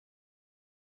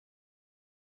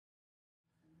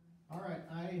All right,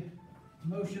 I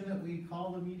motion that we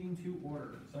call the meeting to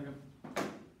order. Second.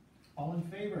 All in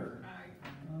favor? Aye.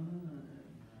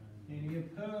 Any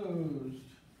opposed?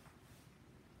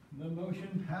 The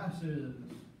motion passes.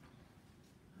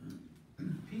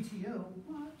 PTO,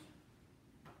 what?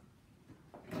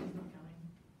 He's not coming.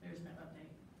 There's no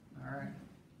update. All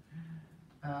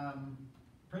right.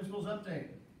 Principal's update.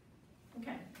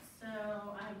 Okay, so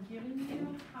I've given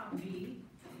you a copy.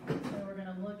 So we're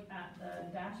gonna look at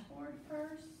the dashboard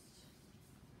first.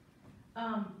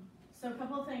 So a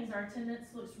couple of things. Our attendance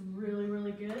looks really,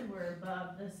 really good. We're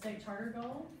above the state charter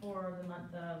goal for the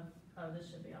month of, this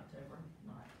should be October,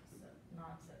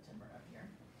 not September up here.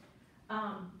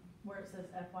 Where it says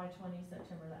FY 20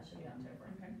 September, that should be October.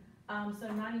 Okay.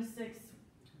 So 96,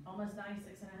 almost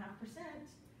 96.5%.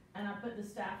 And I put the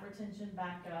staff retention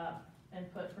back up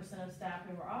and put percent of staff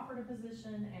who were offered a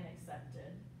position and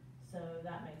accepted. So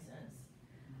that makes sense.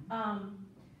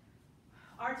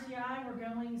 RTI, we're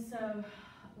going, so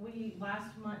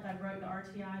last month I broke the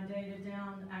RTI data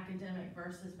down, academic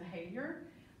versus behavior.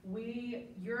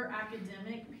 Your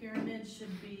academic pyramid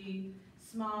should be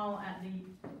small at the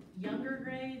younger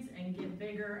grades and get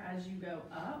bigger as you go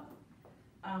up.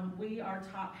 We are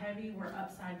top heavy, we're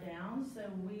upside down, so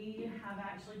we have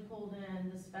actually pulled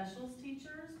in the specialist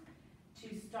teachers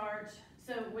to start.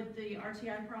 So with the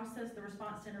RTI process, the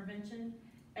response to intervention,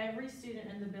 every student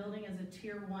in the building is a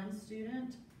tier 1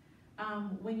 student.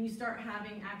 When you start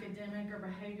having academic or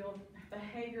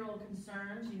behavioral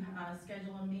concerns, you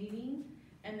schedule a meeting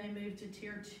and they move to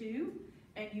tier 2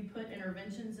 and you put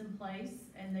interventions in place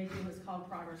and they do what's called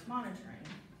progress monitoring.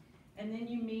 And then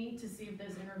you meet to see if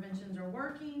those interventions are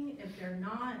working. If they're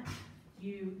not,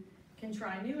 you can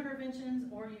try new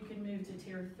interventions or you can move to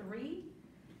tier 3.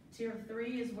 Tier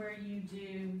 3 is where you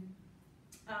do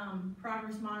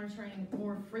progress monitoring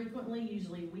more frequently,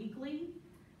 usually weekly,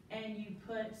 and you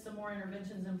put some more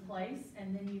interventions in place,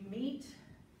 and then you meet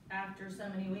after so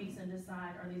many weeks and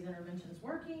decide, are these interventions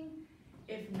working?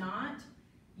 If not,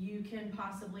 you can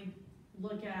possibly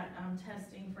look at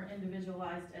testing for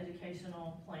individualized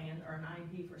educational plan or an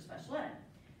IEP for special ed.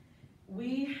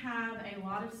 We have a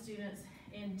lot of students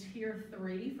in tier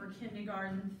 3 for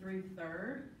kindergarten through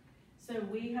 3rd. So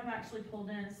we have actually pulled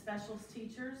in specialist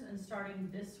teachers and starting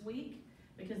this week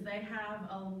because they have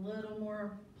a little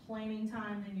more planning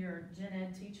time than your gen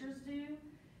ed teachers do.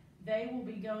 They will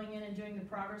be going in and doing the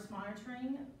progress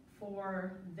monitoring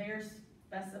for their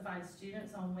specified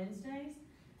students on Wednesdays,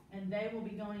 and they will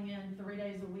be going in 3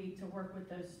 days a week to work with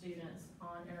those students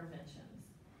on interventions.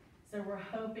 So we're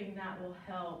hoping that will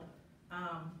help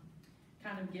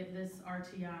kind of get this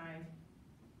RTI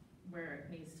where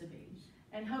it needs to be.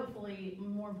 And hopefully,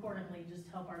 more importantly, just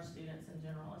help our students in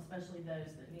general, especially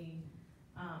those that need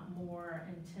more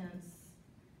intense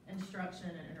instruction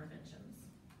and interventions.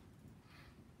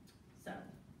 So,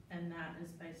 and that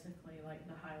is basically like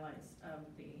the highlights of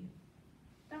the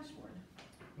dashboard.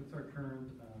 What's our current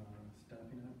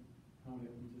staffing at? How many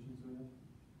open positions do we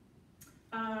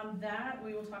have? That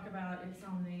we will talk about. It's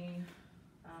on the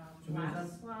So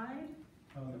last slide.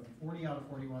 40 out of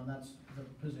 41, that's the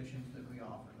positions that we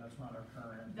offer. That's not our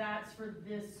current. That's for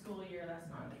this school year. That's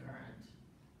not the Gotcha. current.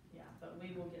 Yeah, but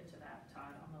we will get to that,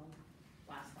 Todd, on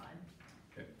the last slide.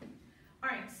 Okay. All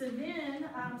right, so then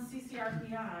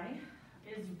CCRPI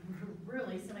is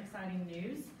really some exciting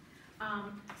news.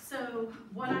 So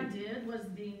what I did was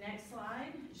the next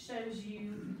slide shows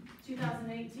you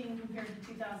 2018 compared to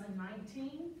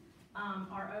 2019,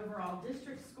 our overall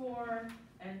district score,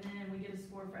 and then we get a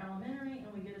score for elementary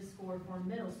and we get a score for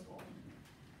middle school.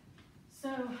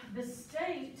 So the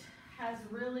state has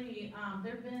really,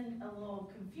 they've been a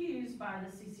little confused by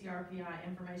the CCRPI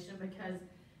information because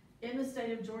in the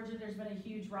state of Georgia, there's been a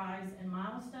huge rise in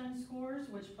milestone scores,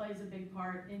 which plays a big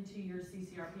part into your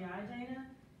CCRPI data.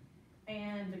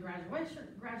 And the graduation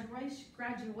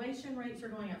rates are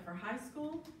going up for high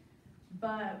school.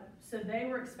 But, so they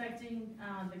were expecting,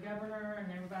 the governor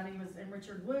and everybody was, and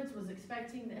Richard Woods was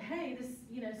expecting that, hey, this,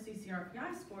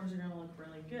 CCRPI scores are gonna look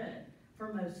really good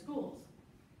for most schools.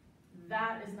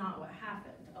 That is not what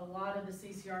happened. A lot of the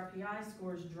CCRPI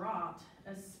scores dropped,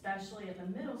 especially at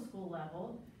the middle school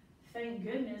level. Thank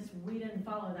goodness we didn't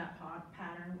follow that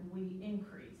pattern, we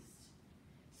increased.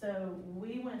 So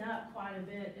we went up quite a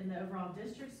bit in the overall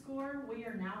district score. We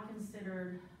are now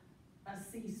considered a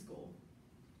C school.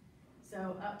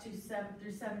 So up to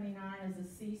through 79 is a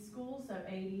C school, so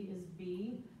 80 is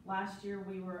B. Last year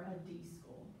we were a D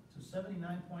school. So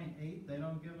 79.8, they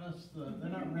don't give us they're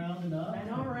not rounding up? They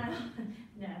don't round,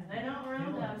 no, they don't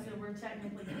round up, so we're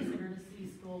technically considered a C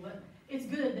school, but it's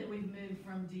good that we've moved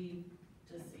from D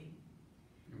to C.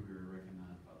 And we were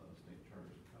recognized by the state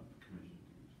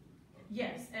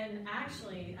And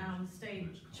actually, state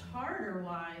charter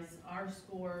wise, our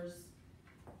scores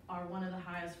are one of the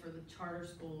highest for the charter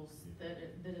schools that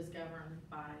is governed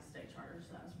by state charter, so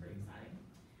that's pretty exciting.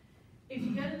 If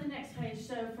you go to the next page,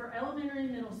 so for elementary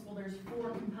and middle school, there's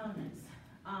 4 components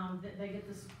that they get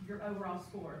your overall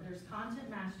score. There's content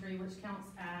mastery, which counts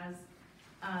as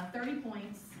 30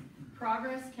 points.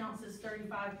 Progress counts as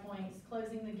 35 points.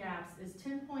 Closing the gaps is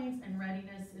 10 points, and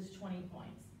readiness is 20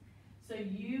 points. So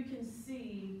you can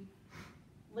see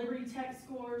Liberty Tech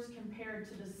scores compared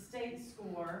to the state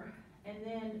score, and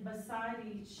then beside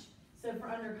each, so for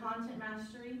under content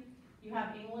mastery, you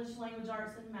have English, language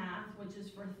arts, and math, which is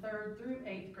for 3rd through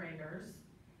 8th graders.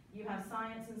 You have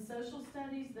science and social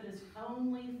studies that is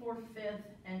only for 5th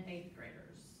and 8th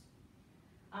graders.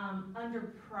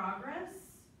 Under progress,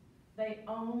 they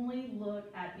only look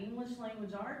at English,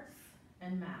 language arts,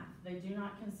 and math. They do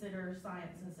not consider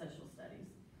science and social studies.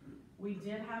 We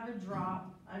did have a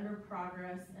drop under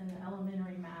progress in the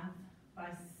elementary math by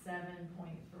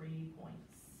 7.3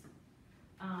 points.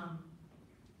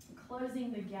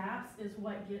 Closing the gaps is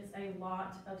what gets a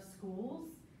lot of schools.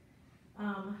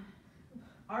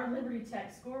 Our Liberty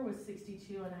Tech score was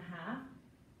 62.5,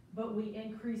 but we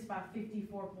increased by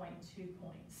 54.2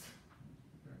 points.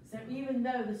 So even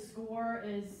though the score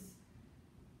is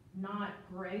not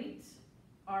great,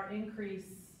 our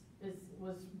increase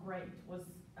was great, was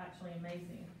actually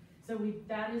amazing. So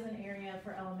that is an area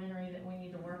for elementary that we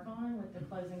need to work on with the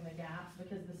closing the gaps,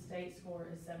 because the state score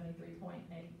is 73.8.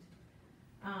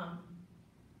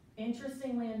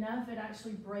 Interestingly enough, it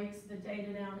actually breaks the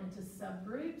data down into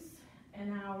subgroups,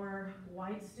 and our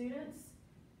white students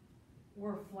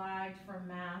were flagged for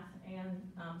math and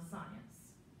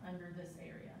science under this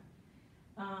area.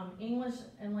 English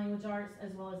and language arts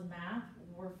as well as math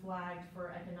were flagged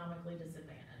for economically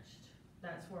disadvantaged.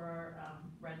 That's where our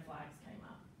red flags came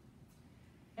up.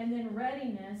 And then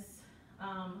readiness,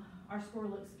 our score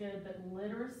looks good, but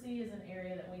literacy is an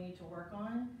area that we need to work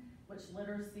on, which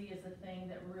literacy is a thing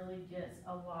that really gets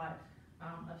a lot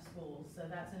of schools. So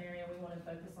that's an area we want to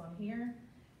focus on here.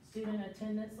 Student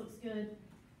attendance looks good.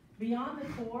 Beyond the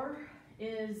core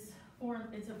is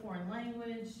it's a foreign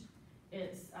language,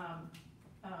 it's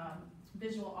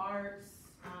visual arts,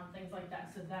 things like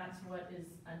that. So that's what is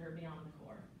under beyond the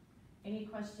core. Any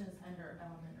questions under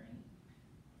elementary?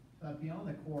 Beyond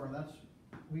the core,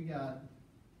 we got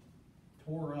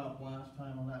tore up last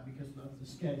time on that because of the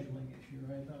scheduling issue,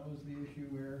 right? That was the issue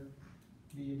where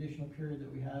the additional period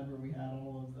that we had where we had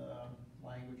all of the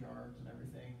language arts and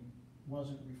everything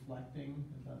wasn't reflecting.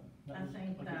 I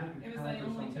think like that. we It did was they or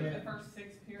only something. took the first 6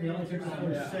 They periods. only took the or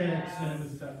first something. 6 And it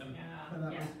was 7. Yeah. And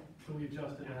that Yeah. was, So we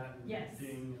adjusted that and Yes.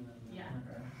 ding and then. Yeah.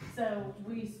 okay. So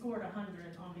we scored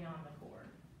 100 on beyond the core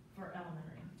for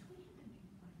elementary.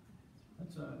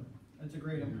 That's a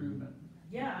great improvement.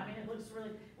 Yeah, I mean, it looks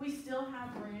really, we still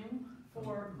have room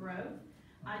for growth.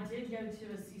 I did go to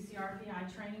a CCRPI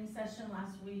training session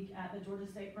last week at the Georgia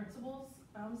State Principals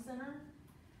Center.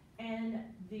 And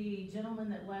the gentleman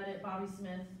that led it, Bobby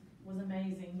Smith, was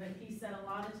amazing, but he said a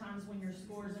lot of times when your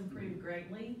scores improve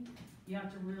greatly, you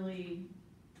have to really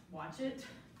watch it,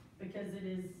 because it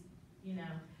is,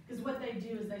 because what they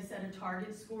do is they set a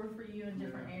target score for you in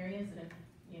different areas, and if,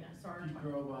 If you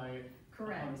grow by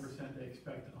correct. 100%, they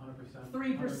expect 100%.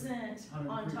 3%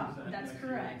 on top, 103% that's next year.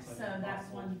 correct, It's like so that's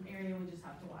impossible. one area we just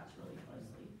have to watch really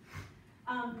closely.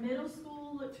 Middle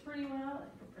school looked pretty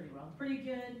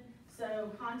good.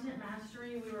 So content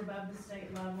mastery, we were above the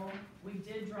state level. We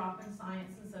did drop in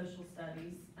science and social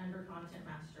studies under content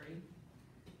mastery.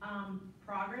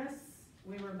 Progress,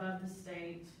 we were above the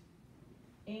state.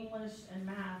 English and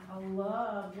math,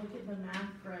 look at the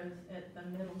math growth at the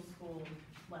middle school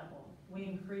level. We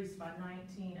increased by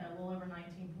a little over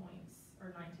 19 points,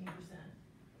 or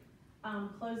 19%.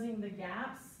 Closing the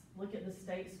gaps, look at the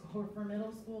state score for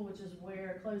middle school, which is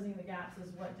where closing the gaps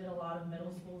is what did a lot of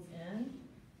middle schools in.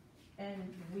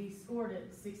 And we scored at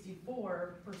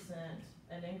 64%,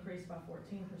 an increase by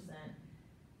 14%.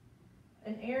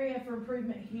 An area for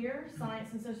improvement here,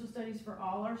 science and social studies for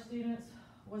all our students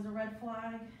was a red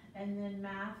flag, and then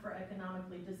math for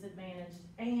economically disadvantaged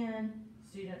and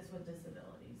students with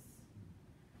disabilities.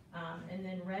 And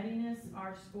then readiness,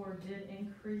 our score did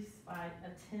increase by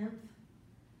 1/10,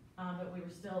 but we were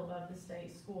still above the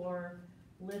state score.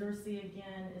 Literacy,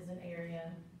 again, is an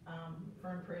area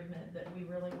for improvement that we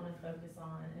really want to focus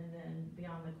on, and then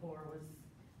beyond the core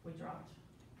we dropped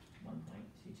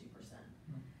 1.22%.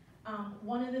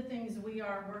 One of the things we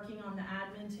are working on, the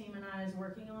admin team and I is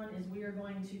working on, is we are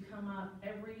going to come up,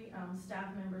 every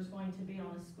staff member is going to be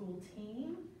on a school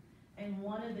team, and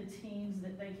one of the teams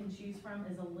that they can choose from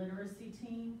is a literacy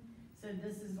team. So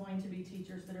this is going to be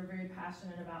teachers that are very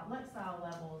passionate about Lexile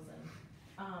levels and,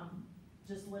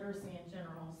 just literacy in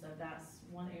general, so that's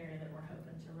one area that we're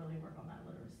hoping to really work on that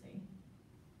literacy.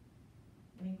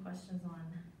 Any questions on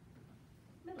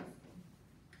middle school?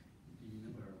 Do you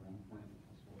know what our 1 point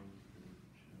plus was for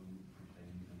show or say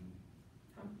anything?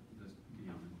 Um, Just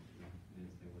beyond, yeah,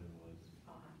 didn't say what it was.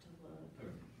 I'll have to look.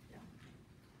 Okay.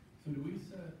 So do we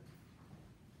set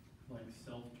like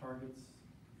self-targets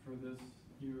for this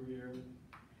year over year?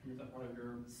 Is that part of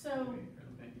your? So,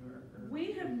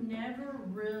 we have never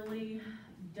really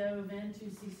dove into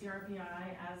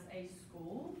CCRPI as a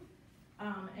school.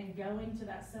 And going to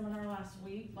that seminar last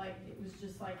week, like, it was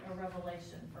just like a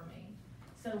revelation for me.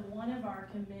 So one of our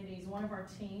committees, one of our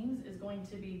teams is going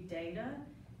to be data.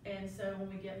 And so when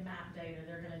we get map data,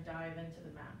 they're gonna dive into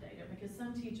the map data, because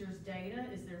some teachers, data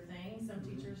is their thing, some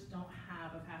teachers don't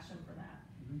have a passion for that.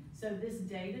 So this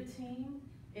data team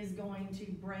is going to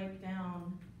break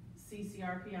down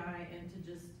CCRPI into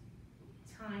just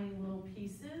tiny little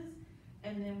pieces,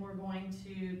 and then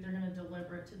they're gonna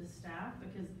deliver it to the staff,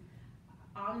 because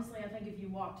honestly, I think if you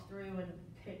walked through and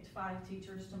picked 5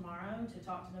 teachers tomorrow to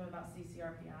talk to them about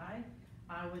CCRPI,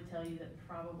 I would tell you that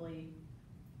probably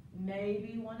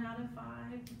maybe 1 out of 5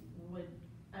 would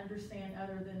understand,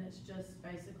 other than it's just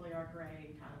basically our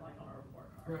grade, kind of like on a report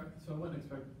card. Correct, so I wouldn't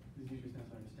expect these teachers to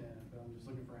understand it, but I'm just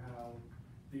looking for how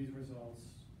these results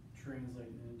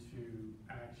translate into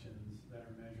actions that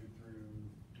are measured through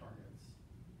targets,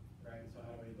 right? So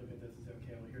how do we look at this and say,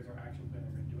 okay, well, here's our action plan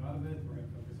we're gonna do out of it, we're gonna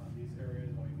focus on these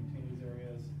areas, while we maintain these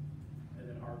areas, and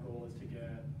then our goal is to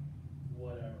get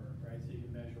whatever, right? So you can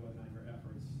measure whether or not your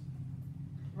efforts.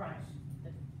 Right.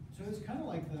 So it's kind of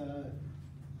like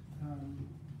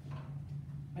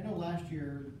I know last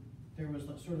year there was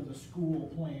sort of the school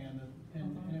plan,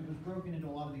 and it was broken into a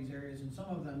lot of these areas, and some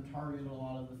of them targeted a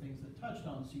lot of the things that touched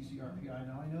on CCRPI.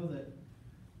 Now, I know that,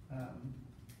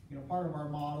 part of our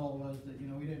model was that,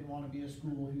 we didn't want to be a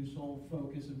school whose sole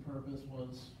focus and purpose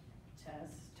was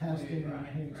testing and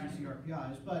hitting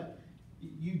CCRPIs, but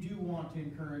you do want to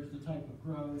encourage the type of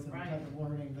growth and the type of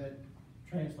learning that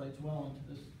translates well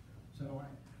into this. So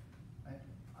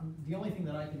the only thing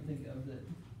that I can think of that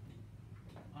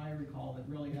I recall that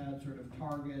really had sort of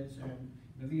targets and,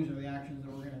 these are the actions that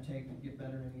we're gonna take to get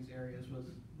better in these areas was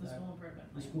The school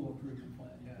improvement plan. the school improvement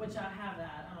plan, yeah. Which I have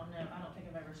that, I don't think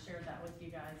I've ever shared that with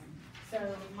you guys.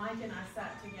 So Mike and I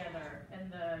sat together,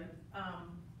 and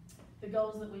the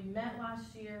goals that we met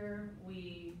last year,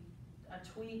 we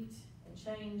tweaked and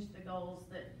changed the goals.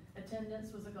 That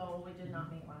attendance was a goal we did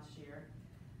not meet last year.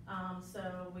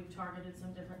 So we've targeted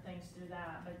some different things through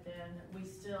that, but then we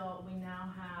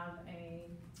now have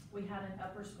we had an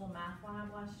upper school math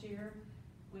lab last year.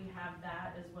 We have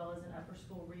that as well as an upper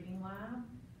school reading lab.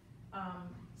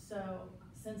 So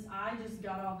since I just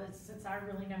got all this, since I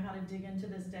really know how to dig into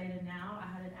this data now,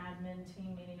 I had an admin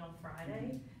team meeting on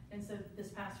Friday. And so this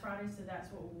past Friday, so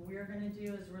that's what we're gonna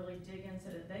do, is really dig in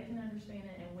so that they can understand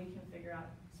it and we can figure out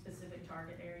specific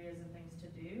target areas and things to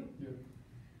do. Yeah.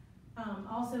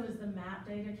 Also, as the map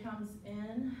data comes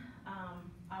in,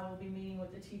 I will be meeting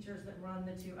with the teachers that run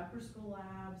the 2 upper school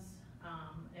labs,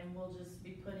 and we'll just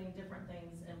be putting different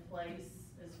things in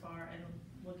place as far and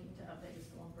looking to update the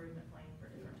school improvement plan for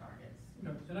different targets.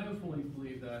 Okay. And I fully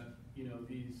believe that,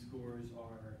 these scores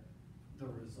are the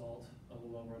result of a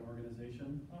well-run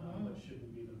organization, but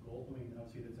shouldn't be the goal. I mean,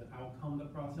 obviously, there's an outcome to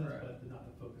the process, Right. but not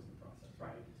the focus of the process,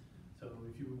 right? So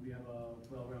if we have a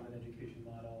well-rounded education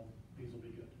model, these will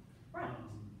be good. Right.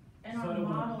 And So our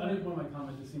model. I didn't want my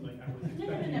comment to seem like I was No,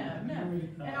 expecting.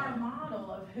 no. And our model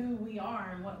of who we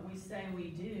are and what we say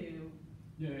we do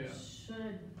Yeah.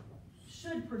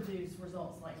 should produce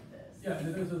results like this. Yeah, and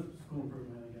if there's a school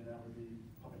improvement, again, that would be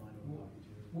probably line over talking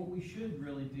to. What we should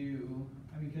really do,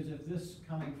 because if this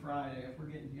coming Friday, if we're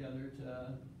getting together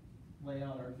to lay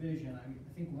out our vision, I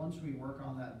think once we work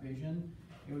on that vision,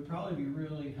 it would probably be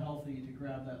really healthy to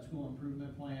grab that school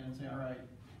improvement plan and say, all right,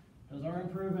 does our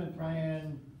improvement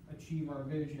plan achieve our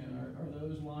vision? Are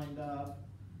those lined up?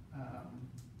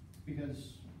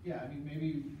 Because,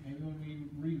 maybe when we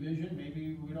revision,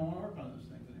 maybe we don't wanna work on those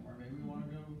things anymore. Maybe we wanna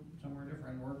go somewhere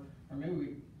different, or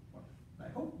maybe what I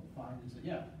hope we'll find is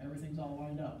that, everything's all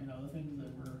lined up. The things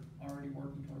that we're already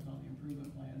working towards on the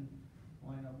improvement plan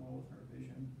line up well with our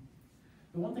vision.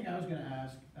 The one thing I was gonna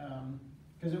ask,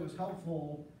 cause it was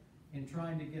helpful in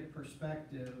trying to get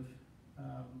perspective,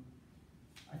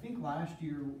 I think last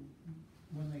year,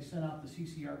 when they sent out the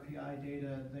CCRPI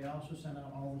data, they also sent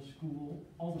out all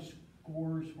the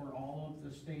scores for all of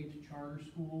the state charter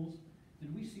schools.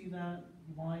 Did we see that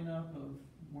lineup of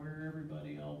where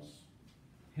everybody else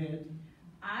hit?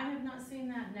 I have not seen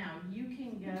that now. You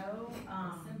can go,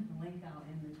 Send the link out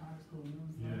in the charter school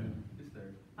newsletter. It's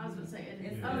there. I was gonna say,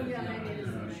 It's- oh yeah, maybe it is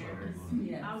in Yeah, there. sorry. It's-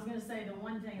 Yes. I was gonna say, the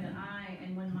one thing that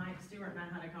and when Mike Stewart and I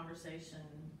had a conversation,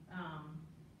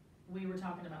 we were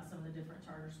talking about some of the different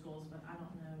charter schools, but I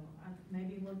don't know, I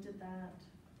maybe looked at that.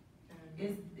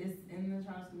 It's in the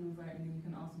charter school newsletter, and then you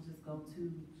can also just go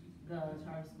to the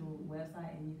charter school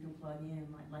website and you can plug in,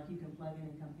 like you can plug in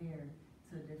and compare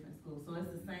to different schools. So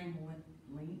it's the same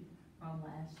link from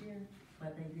last year,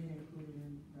 but they did include it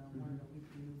in one of the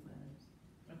weekly newsletters.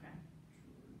 Okay.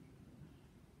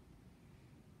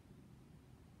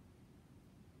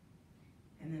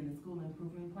 And then the school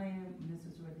improvement plan,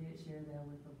 Mr. Stewart did share that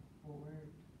with the board.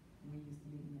 We used to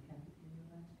meet in the cafeteria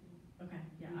last year. Okay,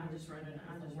 yeah, I just wrote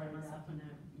myself a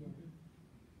note. Yeah.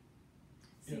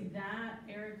 See, that,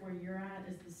 Eric, where you're at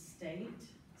is the state,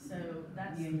 so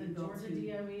that's Yeah, you the go Georgia to-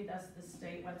 DOE, that's the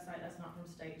state website, that's not from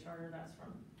state charter, that's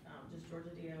from, just Georgia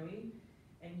DOE.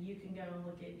 And you can go and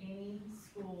look at any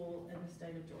school in the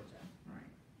state of Georgia. Right.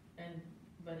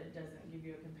 But it doesn't give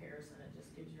you a comparison, it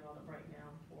just gives you all the breakdown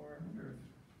for, I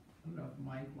wonder if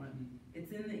Mike went and,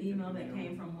 It's in the email that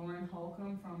came from Lauren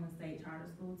Holcomb from the state charter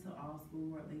school to all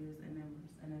school board leaders and members,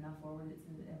 and then I forwarded it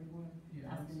to everyone, yeah,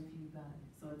 asking if you got it.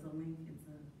 So it's a link, it's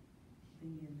a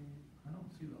thing in there. I don't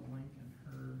see the link in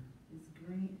her. It's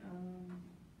green,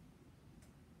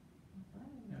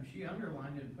 Now, she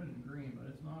underlined it and put it in green, but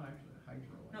it's not actually a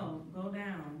hyperlink. no, go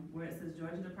down where it says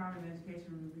Georgia Department of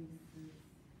Education releases.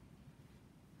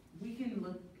 We can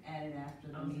look at it after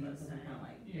the I was meeting, about to because we say. kind of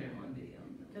like, Yeah. on video.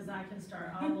 cause I can start,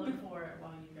 I'll look for it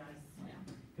while you guys, yeah.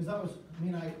 Cause that was, I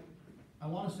mean, I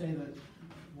wanna say that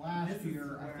last This is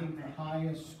year, I where think I'm the at.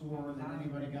 highest score that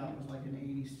anybody got was like an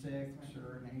 86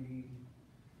 or an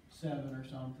 87 or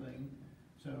something,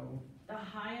 so. The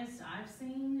highest I've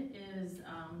seen is,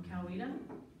 Coweta.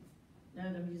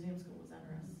 No, the museum school was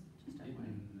under us, just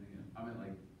Even, FYI. I meant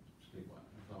like statewide,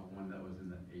 I saw one that was in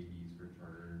the eighties for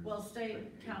charters. Well, state,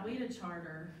 like Coweta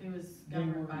charter, who was They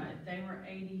governed were- by, they were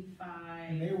 85.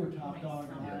 And they were top point dog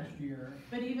something. last year.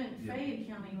 But even Yeah. Fayette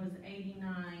County was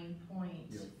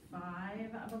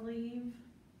 89.5, I believe.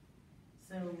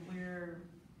 So we're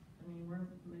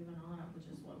moving on up, which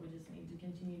is what we just need to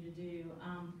continue to do.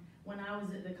 When I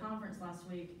was at the conference last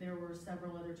week, there were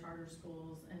several other charter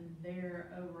schools, and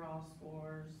their overall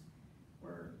scores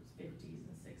were 50s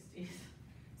and 60s.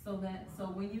 So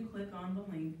when you click on the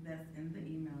link that's in the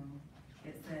email,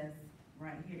 it says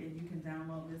right here, if you can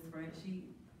download this spreadsheet,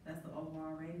 that's the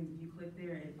overall ratings. If you click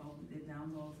there, it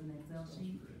downloads an Excel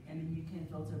sheet, and then you can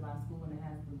filter by school, and it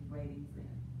has the ratings in.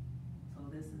 So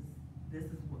this is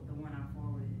what the one I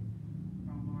forwarded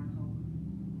from Lauren Hogan.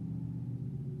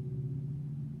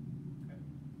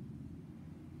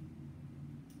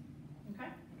 Okay.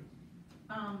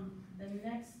 The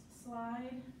next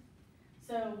slide.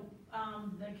 So,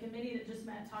 the committee that just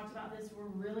met talked about this. We're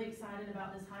really excited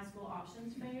about this high school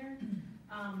options fair.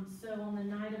 So on the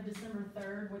night of December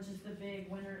 3rd, which is the big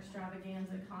winter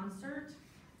extravaganza concert,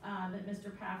 that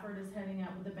Mr. Pafford is heading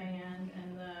up with the band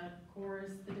and the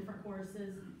chorus, the different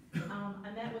choruses.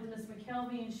 I met with Miss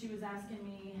McKelvey, and she was asking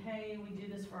me, hey, we do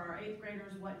this for our 8th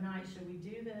graders, what night should we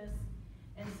do this?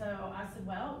 And so I said,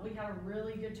 well, we had a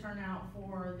really good turnout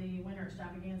for the winter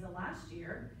extravaganza last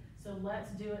year, so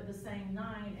let's do it the same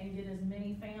night and get as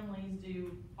many families,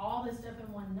 do all this stuff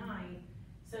in one night.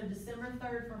 So December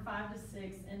 3rd from 5 to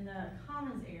 6 in the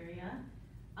Commons area,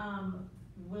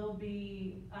 will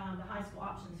be, the high school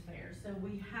options fair. So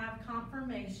we have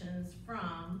confirmations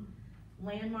from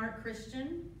Landmark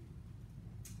Christian,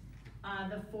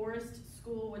 the Forest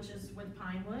School, which is with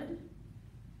Pinewood,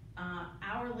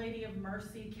 Our Lady of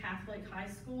Mercy Catholic High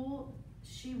School.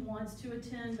 She wants to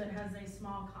attend, but has a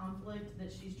small conflict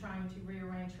that she's trying to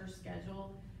rearrange her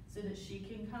schedule so that she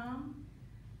can come.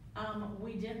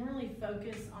 We didn't really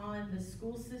focus on the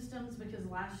school systems because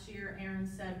last year Aaron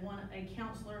said a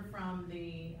counselor from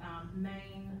the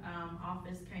main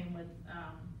office came with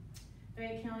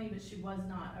Fayette County, but she was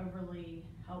not overly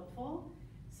helpful.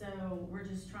 So we're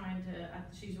just trying to,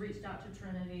 she's reached out to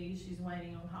Trinity, she's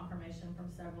waiting on confirmation from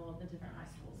several of the different high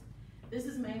schools. This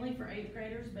is mainly for 8th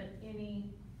graders, but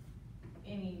any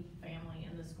family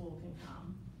in the school can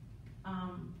come.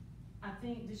 I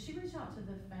think, did she reach out to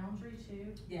the Foundry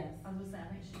too? Yes. I was gonna say, I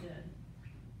think she did.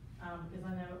 Because I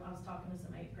know I was talking to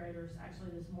some 8th graders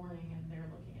actually this morning, and they're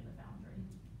looking at the Foundry.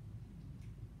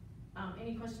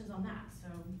 Any questions on that? So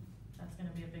that's gonna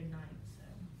be a big night, so.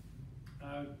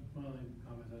 One of the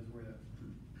comments I was worried that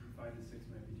 5 to 6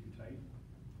 might be too tight.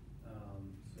 So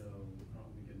I don't know if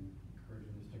we can encourage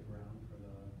them to stick around for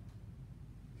the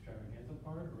extravaganza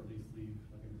part, or at least leave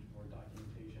like a more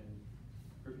documentation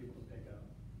for people to pick up,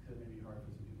 cause it may be hard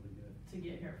for some people to get. To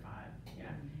get here at 5,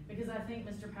 yeah. Because I think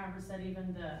Mr. Paver said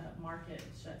even the market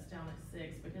shuts down at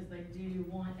 6, because they do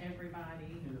want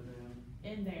everybody In the van.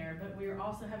 in there, but we're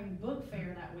also having book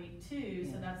fair that week too,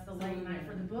 so that's the late night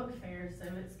for the book fair, so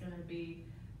it's gonna be,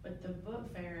 but the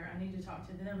book fair, I need to talk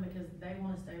to them because they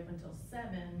want us to open till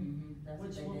 7, That's what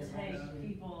which they will did take last year.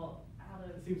 people out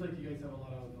of, It seems like you guys have a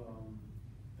lot of,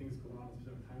 things going on in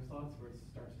specific time slots where it's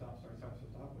start, stop,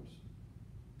 which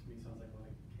to me sounds like a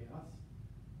lot of chaos,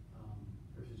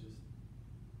 versus just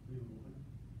leave them open.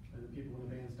 And then people, when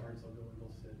the band starts, they'll go and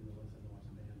they'll sit and they'll listen to watch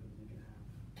the band, but they can have.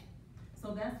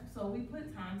 So we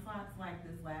put time slots like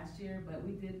this last year, but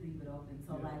we did leave it open,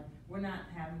 so Yeah. like, we're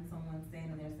not having someone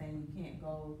standing there saying you can't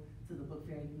go to the book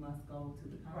fair, you must go to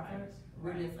the concert.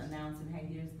 We're just right. announcing, hey,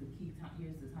 here's the key time,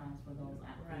 here's the times for those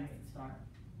things Right. to start,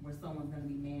 where someone's gonna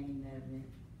be manning the event,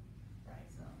 right.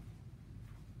 so.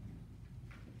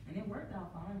 And it worked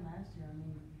out fine last year, I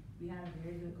mean, we had a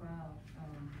very good crowd,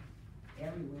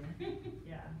 everywhere.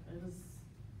 Yeah, it was,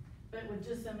 but with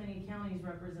just so many counties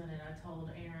represented, I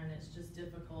told Aaron, it's just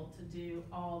difficult to do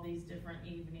all these different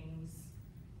evenings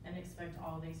and expect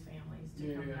all these families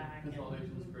to come back. and-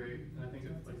 Consolidation's great, and I think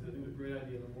it's, like, I think it's a great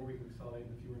idea, the more we can consolidate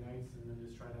in the fewer nights, and then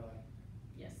just try to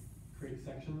Yes, create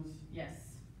sections,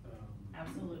 yes,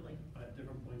 absolutely, at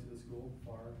different points of the school,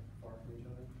 far from each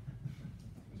other.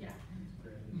 yeah. It's a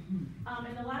great idea.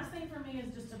 And the last thing for me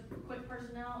is just a quick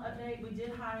personnel update. We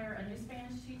did hire a new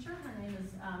Spanish teacher. Her name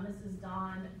is, Mrs.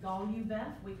 Dawn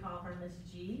Galubeth. We call her Miss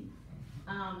G.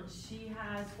 She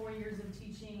has 4 years of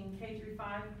teaching K through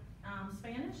 5,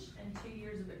 Spanish, and 2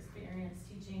 years of experience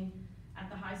teaching at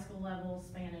the high school level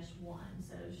Spanish 1.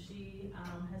 So she,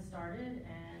 has started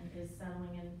and is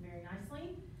settling in very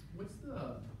nicely. What's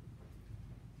the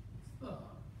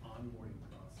onboarding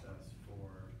process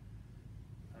for,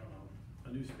 I don't know,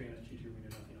 a new Spanish teacher we know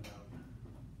nothing about?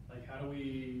 Like, how do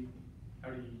you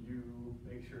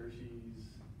make sure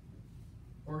she's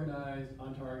organized,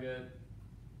 on target,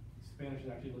 Spanish is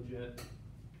actually legit?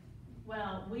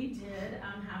 Well, we did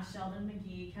have Sheldon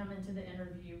McGee come into the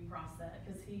interview process,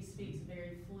 because he speaks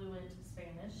very fluent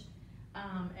Spanish,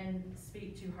 and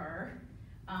speak to her.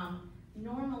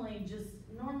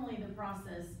 Normally the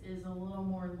process is a little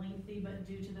more lengthy, but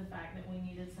due to the fact that we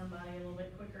needed somebody a little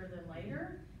bit quicker than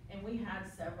later, and we had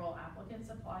several applicants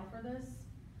apply for this,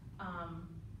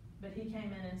 but he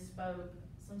came in and spoke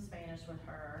some Spanish with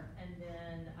her, and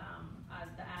then,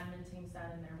 the admin team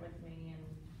sat in there with me, and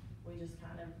we just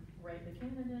kind of rate the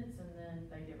candidates, and then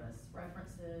they give us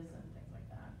references and things like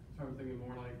that. So I'm thinking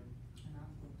more like And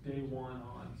also- day one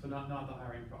on, so not the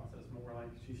hiring process, more like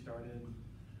she started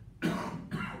a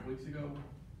couple weeks ago.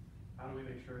 How do we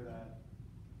make sure that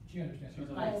She understands. she's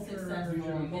our on, Like culture, successful she's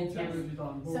on culture, Yes. she's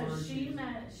on So board?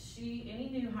 any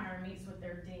new hire meets with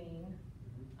their dean.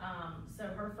 So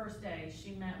her first day,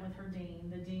 she met with her dean.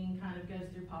 The dean kind of goes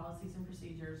through policies and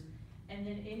procedures. And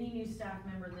then any new staff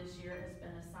member this year has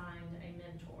been assigned a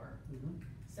mentor. Mhm.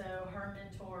 So her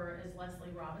mentor is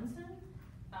Leslie Robinson,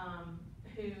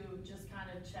 who just kind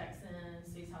of checks in,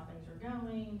 sees how things are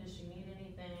going, does she need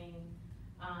anything?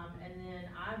 And then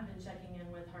I've been checking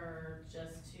in with her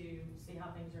just to see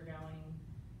how things are going.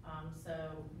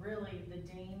 So really, the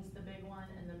dean's the big one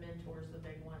and the mentor's the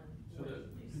big one So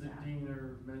with new the staff. dean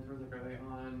or mentors, like, are they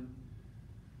on,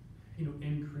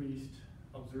 increased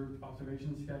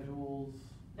observation schedules?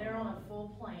 They're on a full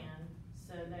plan,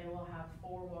 so they will have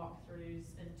 4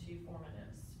 walkthroughs and 2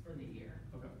 formatives for the year.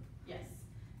 Okay. Yes,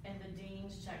 and the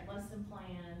deans check lesson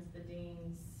plans, the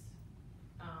deans,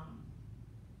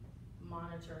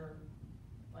 monitor,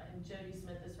 and Jody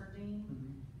Smith is her dean,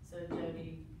 Mhm. so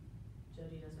Jody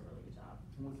does a really good job.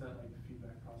 And what's that, like,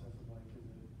 feedback process of, like, is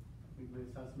it weekly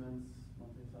assessments,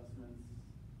 monthly assessments?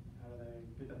 How do they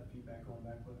get that feedback going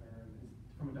back with her,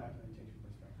 from a documentation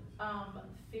perspective?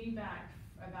 Feedback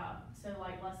about, so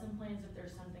like lesson plans, if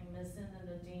there's something missing, then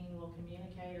the dean will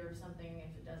communicate, or if something,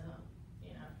 if it doesn't,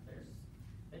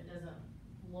 if it doesn't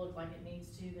look like it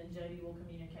needs to, then Jody will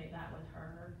communicate that with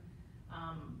her.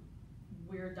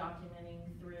 We're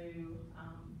documenting through,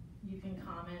 you can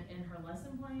comment in her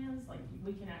lesson plans, like,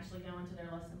 we can actually go into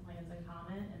their lesson plans and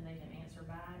comment, and they can answer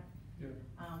back. Yeah.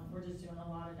 We're just doing a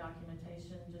lot of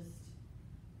documentation,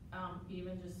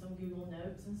 even just some Google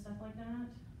Notes and stuff like that.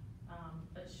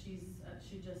 But she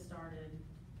just started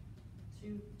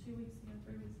 2 weeks ago,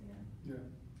 3 weeks ago. Yeah,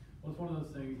 well, it's one of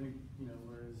those things,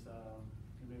 whereas,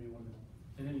 maybe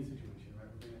in any situation,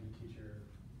 right, we're bringing in a teacher,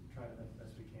 try to the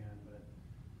best we can, but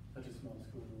such a small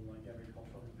school, like, every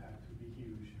cultural impact would be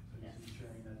huge. So Yes. just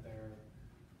ensuring that they're,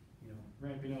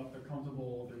 ramping up, they're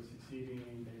comfortable, they're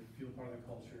succeeding, they feel part of the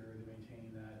culture, they're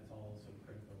maintaining that, it's all so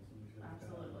critical. we can,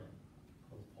 absolutely.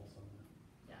 close pulse on that.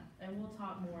 Yeah, and we'll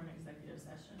talk more in executive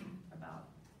session about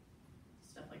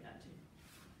stuff like that too.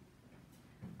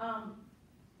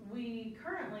 We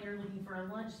currently are looking for a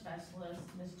lunch specialist.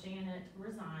 Miss Janet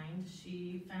resigned.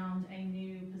 She found a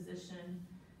new position,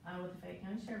 with the Fayette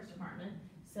County Sheriff's Department.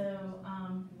 So,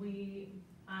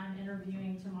 I'm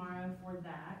interviewing tomorrow for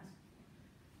that.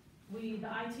 The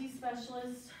IT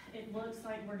specialist, it looks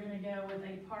like we're gonna go with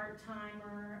a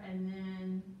part-timer and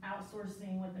then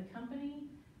outsourcing with the company.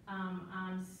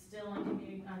 I'm still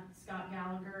in Scott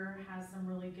Gallagher has some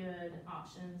really good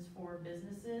options for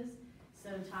businesses.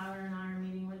 So Tyler and I are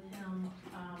meeting with him,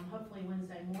 hopefully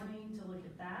Wednesday morning to look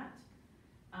at that.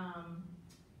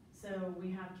 So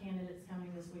we have candidates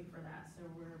coming this week for that, so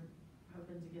we're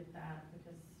hoping to get that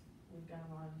because we've got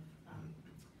a lot of,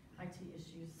 IT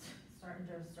issues starting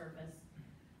to surface.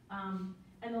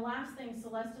 And the last thing,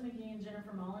 Celesta McGee and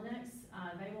Jennifer Mullinex,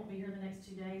 they won't be here the next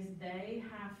 2 days. They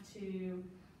have to,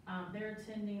 they're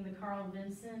attending the Carl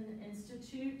Vinson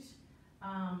Institute,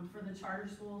 for the charter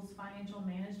schools financial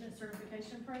management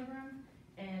certification program.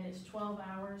 And it's 12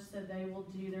 hours, so they will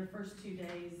do their first 2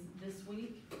 days this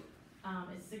week.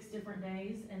 It's 6 different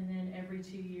days, and then every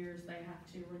 2 years, they have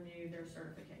to renew their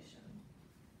certification.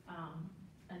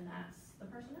 And that's the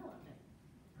personnel update.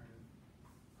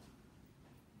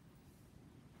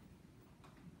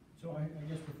 So I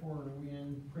guess before we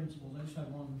end principles, I just have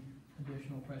one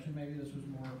additional question. Maybe this was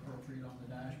more appropriate on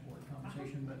the dashboard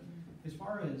conversation, but as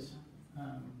far as,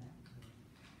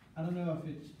 I don't know if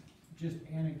it's just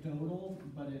anecdotal,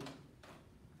 but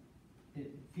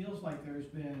it feels like there's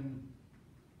been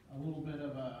a little bit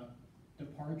of a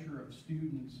departure of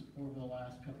students over the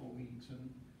last couple of weeks,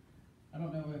 and I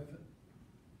don't know if,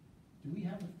 do we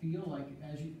have a feel like,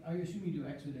 I assume you do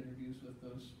exit interviews with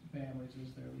those families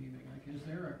as they're leaving, like, is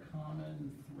there a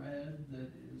common thread that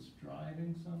is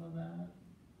driving some of that?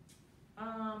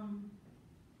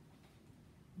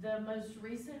 The most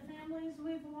recent families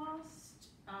we've lost,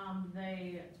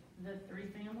 the 3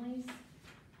 families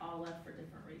all left for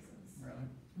different reasons. Really?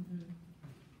 Mm-hmm.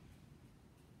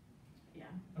 Yeah.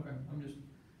 Okay, I'm just,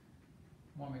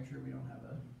 wanna make sure we don't have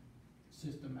a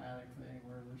systematic thing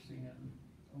where we're seeing it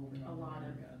over and A over lot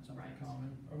and of- over again, something right.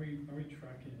 common. Are we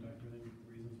tracking, documenting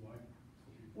reasons why?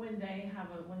 When they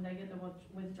get the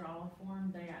withdrawal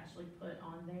form, they actually put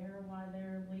on there why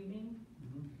they're leaving.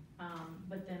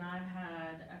 But then I've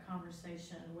had a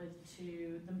conversation with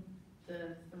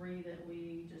the 3 that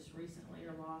we just recently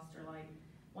are lost, are like,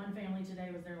 one family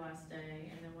today was their last day,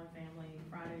 and then one family,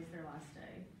 Friday's their last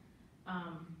day.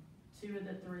 2 of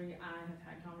the 3, I have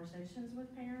had conversations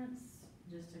with parents,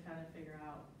 just to kind of figure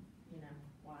out,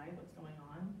 why, what's going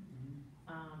on.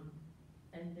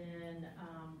 And then,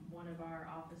 one of our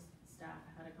office staff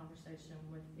had a conversation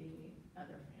with the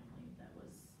other family that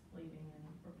was leaving and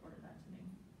reported that to me.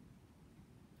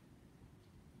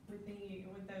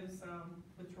 With those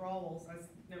withdrawals, I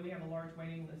know we have a large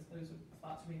waiting list. Those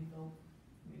spots are being filled,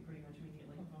 pretty much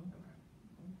immediately. Mhm.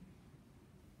 Okay.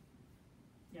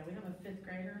 Yeah, we have a 5th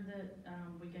grader that,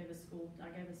 I gave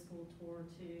a school tour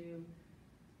to,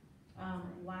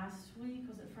 last week,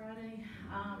 was it Friday?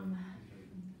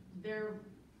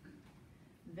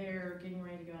 They're getting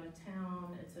ready to go out of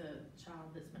town. It's a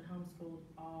child that's been homeschooled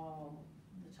all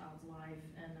the child's life,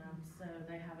 and, so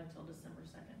they have until December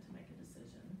 2nd to make a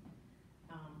decision,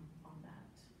 on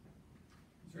that.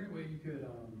 Is there any way you could,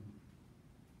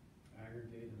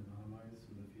 aggregate and anonymize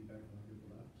some of the feedback from the people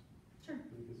left? Sure.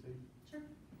 That we could see? Sure.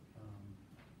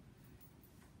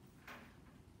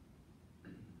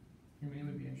 I mean, it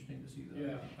would be interesting to see the.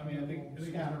 Yeah, I mean, I think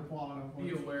Scatter plot of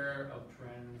be what's. aware of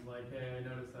trends, like, hey, I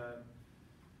noticed that,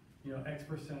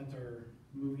 X% are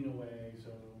moving away, so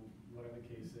whatever the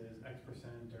case is,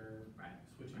 X% are Right.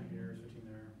 switching here, switching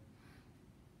there.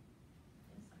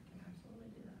 Yes, I can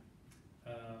absolutely do that.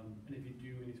 And if you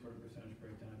do any sort of percentage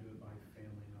breakdown, do it by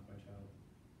family, not by child.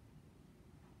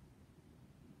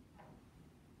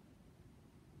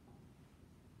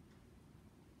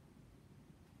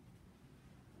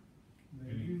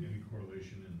 Any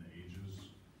correlation in the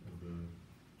ages of the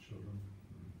children,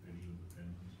 the ages of the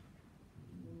families?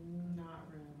 Not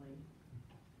really.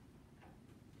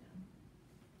 Yeah.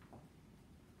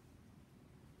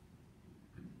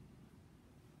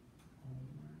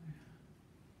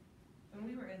 When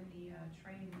we were in the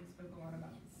training, we spoke a lot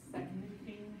about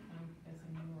segmenting. I'm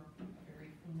guessing you are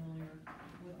very familiar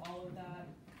with all of that.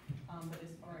 But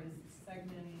as far as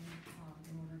segmenting,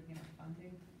 in order to get our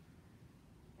funding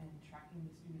and tracking the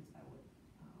students by what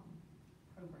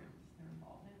programs they're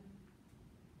involved in.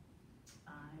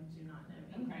 I do not know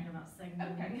anything about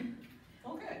segmenting. Okay.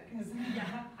 Well, good, because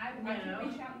Yeah. I No. can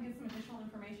reach out and get some additional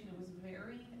information. It was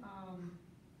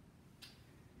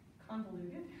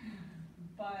convoluted,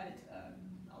 but,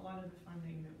 a lot of the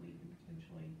funding that we could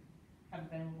potentially have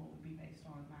available would be based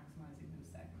on maximizing those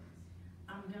segments.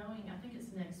 I'm going, I think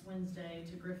it's next Wednesday,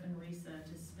 to Griffin Risa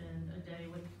to spend a day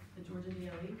with the Georgia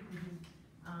DOE.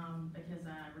 Because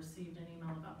I received an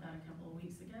email about that a couple of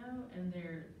weeks ago, and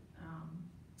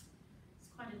it's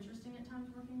quite interesting at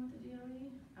times working with the DOE.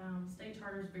 State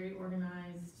charter is very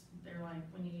organized. They're like,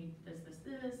 we need this is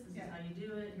Yeah. how you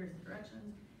do it, here's the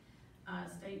directions.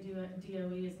 State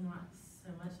DOE is not so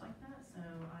much like that, so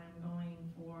I'm going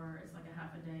for, it's like a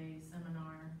half a day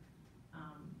seminar,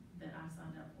 that I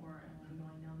signed up for, and I'm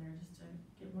going down there just to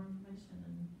get more information,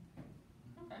 and,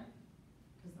 Okay.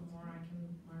 cause the more I can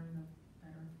learn, the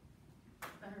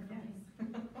better for me.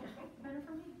 Yeah, better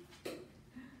for me. You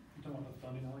talking about the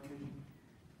funding allocation?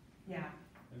 Yeah.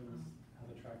 It was how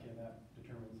the tracking of that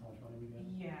determines how much money we get?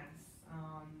 Yes,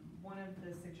 one of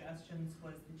the suggestions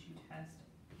was that you test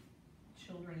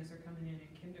children as they're coming in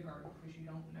kindergarten, because you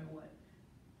don't know what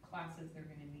classes they're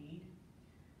gonna need.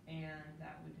 And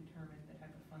that would determine the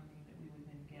type of funding that we would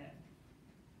then get.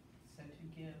 So to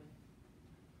give,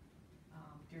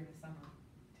 during the summer,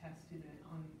 test to the,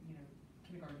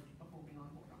 kindergarten before we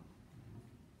onboard them.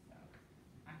 So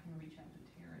I can reach out to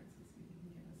Terrence and see if he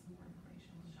can give us some more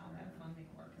information on how that funding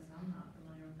works. Cause I'm not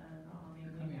familiar with that at all. I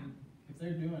mean, if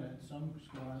they're doing it, some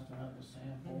school has to have a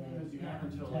sample. Because you have Yeah.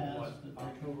 until like, what, Test that they-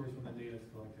 October is when the data's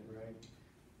collected, right?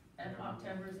 And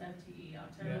October's FTE,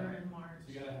 October and March.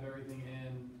 So you gotta have everything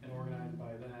in and organized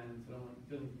by then, so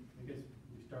I guess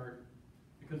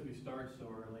because we start so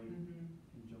early Mhm.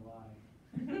 in July.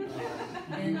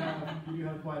 You do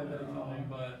have quite a bit of time,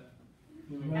 but.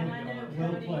 And I know Well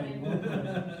coding played, and, well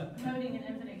played. coding and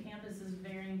Infinite Campus is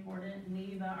very important.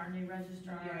 Neva, our new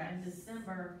registrar, in Yes.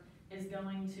 December is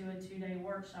going to a 2-day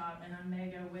workshop, and I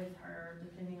may go with her,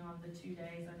 depending on the 2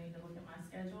 days. I need to look at my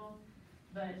schedule.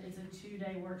 But it's a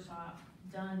 2-day workshop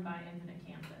done by Infinite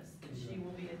Campus that she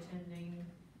will be attending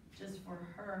just for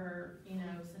her,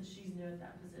 since she's new at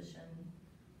that position.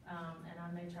 And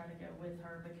I may try to go with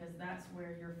her, because that's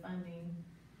where you're funding.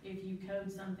 If you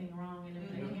code something wrong in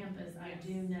Infinite Mhm. Campus, I Yes.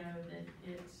 do know that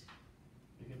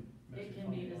It can mess it your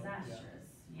can be funding up, yeah. disastrous,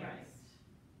 Yes. right?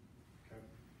 Okay.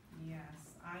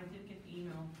 Yes, I did get an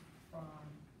email from,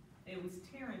 it was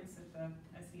Terrence at the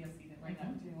SESC that ran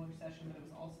that particular session, but it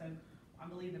was also, I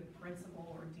believe, the principal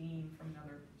or dean from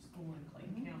another school in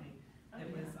Clayton Mhm. County that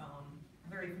Oh, was, yeah.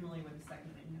 very familiar with the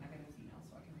segmenting, and I got his email,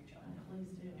 so I can reach out to him.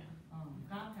 Please do. Yeah.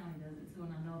 Cobb County does it too,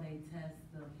 and I know they test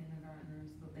the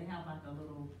kindergartners, but they have like a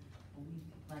week,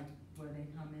 like, where they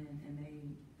come in and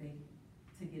they,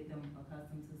 to get them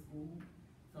accustomed to school.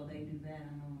 So they do that,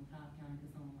 I know in Cobb County,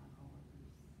 because some of my coworkers,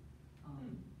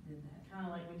 did that. Kinda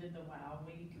like we did the WOW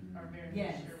week, our very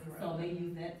Yes, first year we were so open. they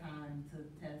use that time to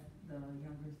test the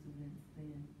younger students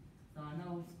then. So I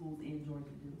know schools in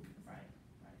Georgia do. Right,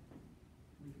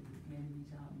 We could maybe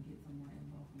reach out and get some more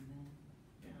info from them.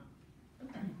 yeah.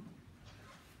 Okay.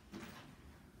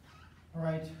 All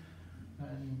right,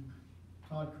 and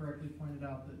Todd correctly pointed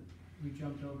out that we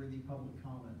jumped over the public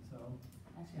comment, so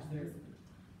Actually, Is I there- listened.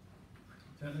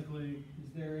 Technically,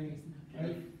 is there any,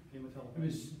 game of it telephone.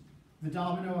 was, the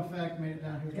domino effect made it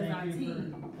down here. It's our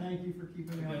Thank you for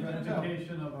keeping me on The red toe.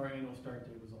 notification of our annual start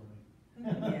date was on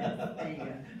Yes, there you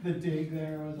go. The dig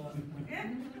there was on.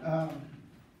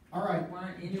 All right,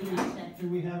 Weren't any, do I checked, we,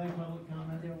 do we have any public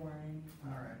comment? there weren't any.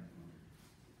 All right.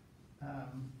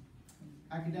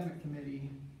 Academic committee,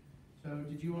 so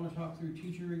did you wanna talk through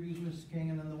teacher reviews, Mrs. King?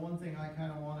 And then the one thing I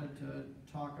kinda wanted to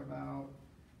talk about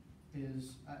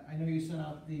is, I know you sent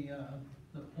out the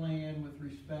plan with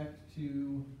respect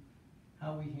to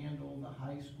how we handle the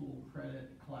high school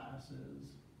credit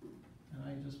classes. And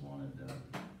I just wanted to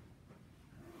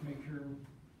make sure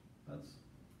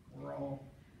we're all.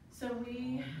 So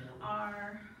we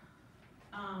are,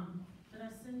 did I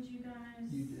send you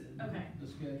guys? You did. Okay. The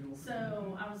schedule.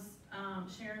 So I was,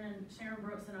 Sharon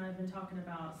Brooks and I have been talking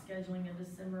about scheduling a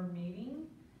December meeting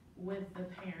with the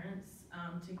parents,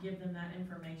 to give them that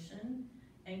information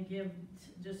and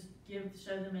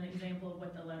show them an example of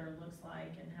what the letter looks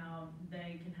like and how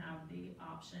they can have the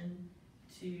option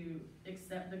to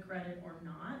accept the credit or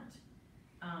not.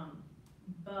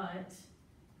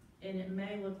 And it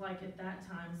may look like at that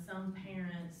time, some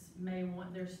parents may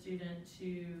want their student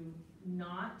to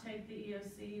not take the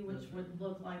EOC, which That's right. would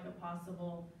look like a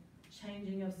possible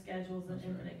changing of schedules at That's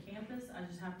right. Infinite Campus. I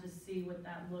just have to see what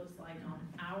that looks like on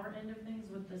our end of things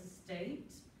with the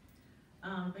state.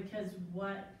 Because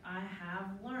what I have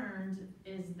learned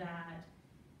is that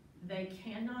they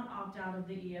cannot opt out of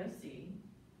the EOC.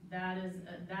 That is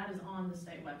on the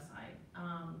state website.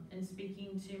 And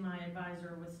speaking to my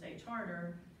advisor with state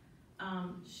charter,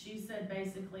 she said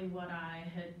basically what I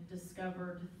had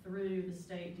discovered through the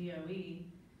state DOE,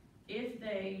 if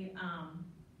they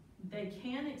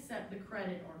can accept the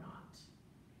credit or not.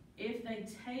 If they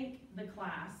take the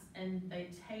class and they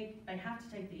have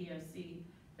to take the EOC,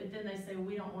 but then they say,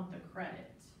 we don't want the credit.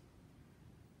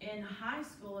 In high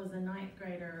school, as a ninth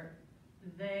grader,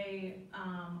 they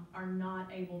are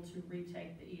not able to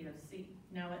retake the EOC.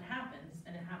 Now it happens,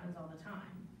 and it happens all the time.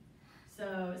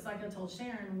 So it's like I told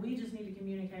Sharon, we just need to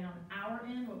communicate on our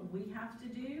end what we have to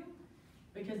do,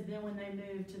 because then when they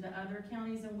move to the other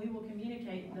counties, and we will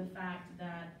communicate the fact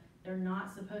that they're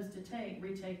not supposed to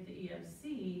retake the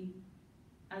EOC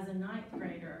as a ninth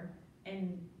grader.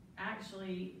 And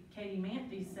actually, Katie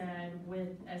Manthe said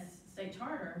with a state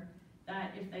charter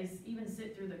that if they even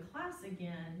sit through the class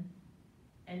again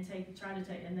and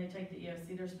they take the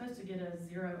EOC, they're supposed to get a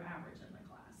 0 average in the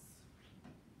class.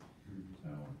 So,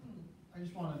 I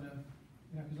just wanted to,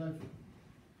 because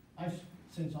I've,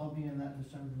 since I'll be in that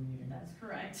December meeting. That's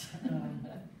correct.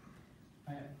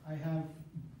 I have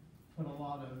put a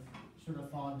lot of sort of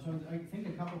thought, so I think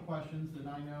a couple questions that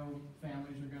I know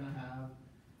families are gonna have.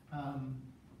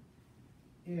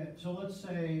 So let's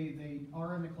say they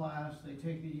are in the class, they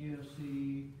take the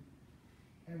EOC,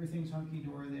 everything's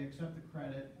hunky-dory, they accept the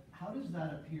credit. How does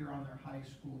that appear on their high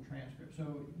school transcript?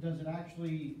 So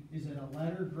is it a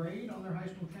letter grade on their high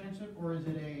school transcript, or is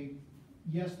it a,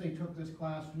 yes, they took this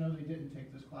class, no, they didn't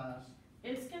take this class?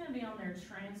 It's gonna be on their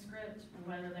transcript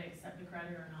whether they accept the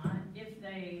credit or not. If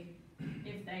they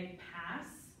pass,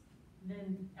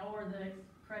 then, or the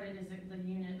credit is,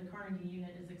 the Carnegie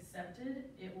unit is accepted,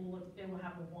 it will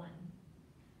have a 1.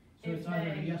 So it's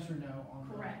either a yes or no on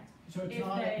the. Correct. So it's If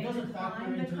not, it they doesn't factor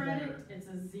decline the into credit, their, it's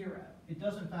a 0. it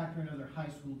doesn't factor into their high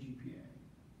school GPA.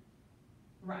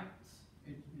 Right.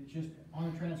 It's just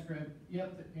on the transcript,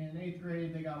 yep, in 8th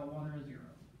grade, they got a 1 or a 0.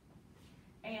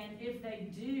 And if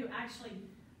they do, actually,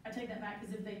 I take that back,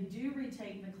 because if they do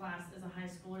retake the class as a high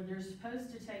schooler, they're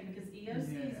supposed to take, because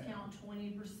EOCs Yeah. count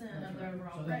 20% That's of the right.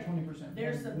 overall So grade. that 20%.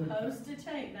 They're that would affect. supposed to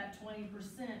take that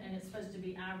 20%, and it's supposed to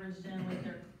be averaged in with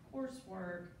their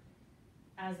coursework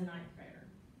as a ninth grader.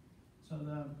 So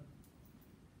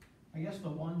I guess the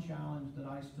one challenge that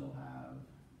I still have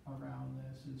around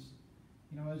this is,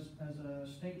 as a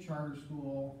state charter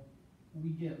school, we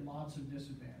get lots of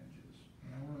disadvantages.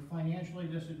 We're financially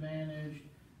disadvantaged,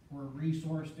 we're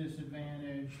resource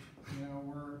disadvantaged,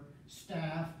 we're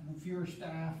fewer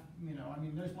staff,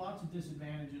 there's lots of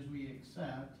disadvantages we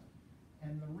accept.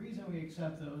 And the reason we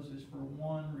accept those is for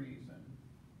one reason,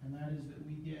 and that is that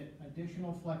we get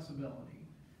additional flexibility.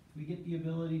 We get the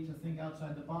ability to think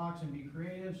outside the box and be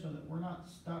creative so that we're not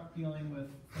stuck dealing with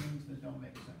things that don't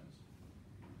make sense.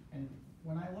 And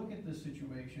when I look at this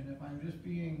situation, if I'm just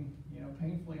being,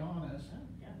 painfully honest,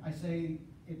 Yeah. I say,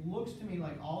 it looks to me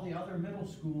like all the other middle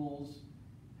schools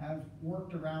have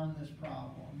worked around this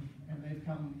problem, and they've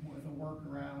come with a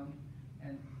workaround,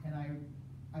 and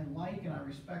I like and I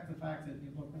respect the fact that,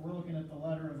 look, we're looking at the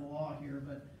letter of the law here,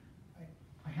 but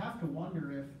I have to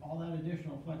wonder if all that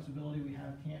additional flexibility we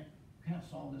have can't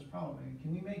solve this problem. I mean,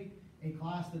 can we make a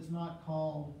class that's not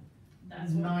called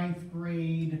That's what, ninth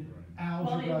grade Right.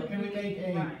 algebra? Well, it Can we would make be-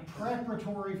 a right.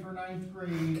 preparatory for ninth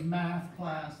grade math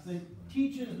class that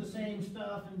teaches the same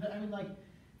stuff? And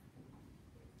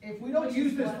if we don't Which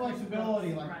use is this what this flexibility,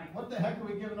 looks, like, right. what the heck are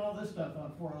we giving all this stuff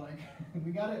up for? Like,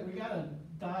 we gotta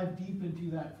dive deep into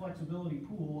that flexibility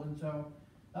pool. And so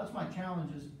that's my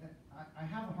challenge is I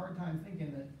have a hard time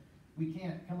thinking that we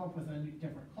can't come up with a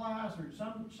different class or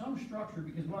some structure,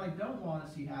 because what I don't wanna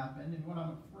see happen and what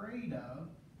I'm afraid of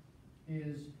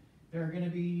is there are gonna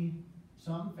be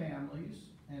some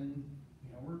families, and,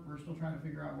 we're still trying to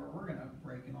figure out where we're gonna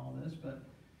break in all this, but,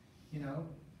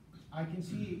 I can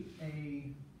see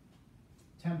a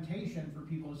temptation for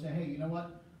people to say, hey, you know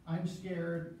what, I'm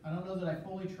scared, I don't know that I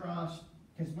fully trust,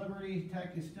 because Liberty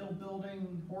Tech is still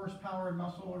building horsepower and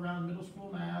muscle around middle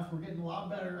school math, we're getting a lot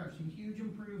better, I've seen huge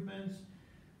improvements,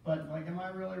 but am I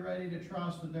really ready to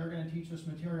trust that they're gonna teach this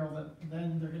material that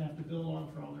then they're gonna have to build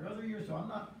on for all their other years? So I'm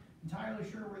not entirely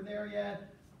sure we're there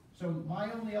yet. So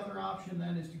my only other option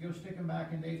then is to go stick them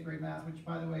back into 8th grade math, which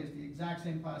by the way is the exact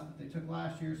same class that they took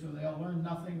last year, so they'll learn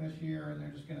nothing this year and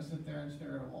they're just gonna sit there and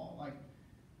stare at a wall.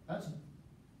 That's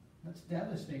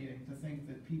devastating to think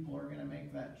that people are gonna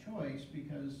make that choice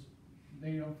because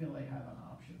they don't feel they have an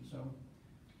option, so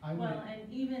I would. Well,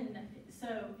 and even,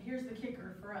 so here's the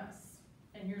kicker for us,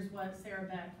 and here's what Sarah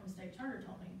Beck from State Charter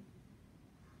told me.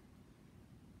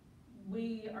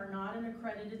 We are not an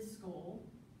accredited school,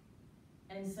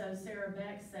 and so Sarah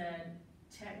Beck said,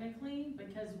 technically,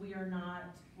 because we don't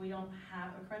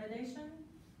have accreditation,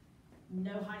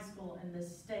 no high school in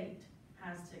this state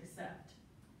has to accept.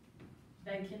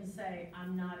 They can say,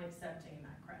 I'm not accepting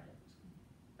that credit,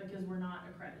 because we're not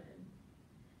accredited.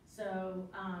 So,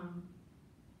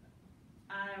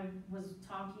 I was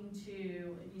talking to,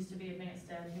 it used to be Advanced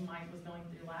Ed, who Mike was going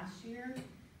through last year,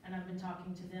 and I've been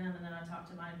talking to them, and then I talked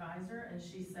to my advisor, and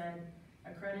she said,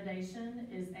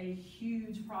 accreditation is a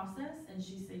huge process, and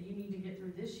she said, you need to get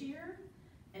through this year,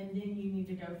 and then you need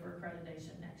to go for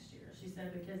accreditation next year. She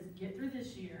said, because get through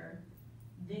this year,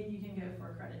 then you can go for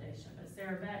accreditation. But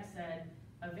Sarah Beck said,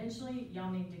 eventually,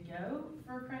 y'all need to go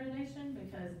for accreditation,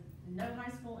 because no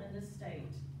high school in this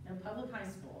state, no public high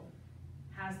school,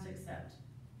 has to accept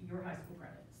your high school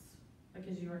credits,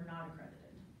 because you are not accredited.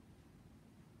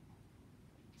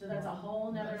 So that's a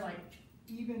whole nother, That's like,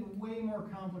 even way more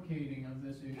complicating of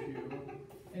this issue.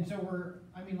 And so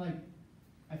I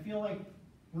feel like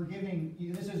we're giving,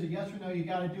 this is a yes or no, you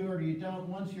gotta do it or you don't.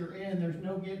 Once you're in, there's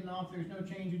no getting off, there's no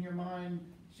change in your mind,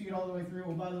 see it all the way through.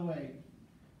 Oh, by the way,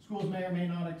 schools may or may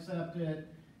not accept it.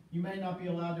 You may not be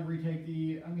allowed to retake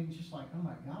it's just like, oh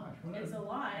my gosh, it's a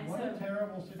lot. And what a so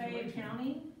terrible situation. Fayette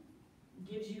County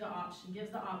gives you the option,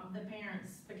 gives the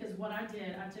parents, because what I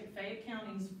did, I took Fayette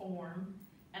County's form,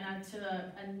 and I took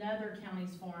another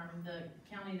county's form, the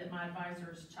county that my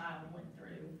advisor's child went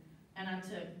through, and I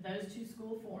took those two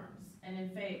school forms. And in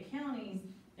Fayette County's,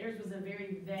 theirs was a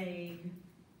very vague,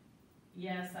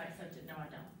 yes, I accept it, no, I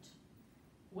don't.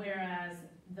 Whereas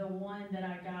the one that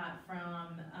I got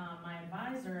from my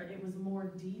advisor, it was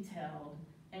more detailed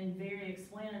and very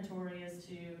explanatory as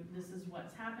to, this is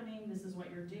what's happening, this is what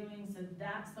you're doing. So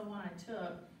that's the one I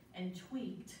took and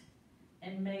tweaked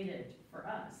and made it for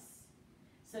us.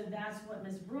 So that's what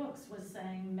Ms. Brooks was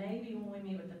saying, maybe when we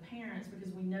meet with the parents,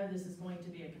 because we know this is going to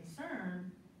be a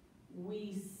concern,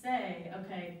 we say,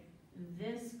 okay,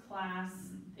 this class,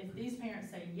 if these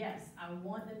parents say, yes, I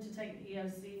want them to take the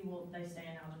EOC, well, they stay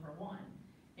in Algebra 1.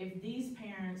 If these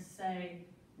parents say,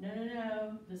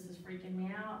 no, this is freaking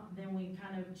me out, then we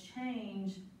kind of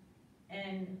change,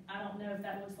 and I don't know if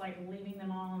that looks like leaving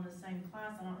them all in the same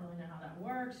class, I don't really know how that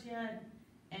works yet,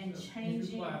 and So,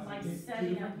 changing, these are like classes,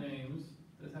 setting two up. different names,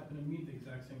 that happen to meet the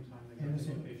exact same time, the And the exact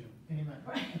same- location. Amen.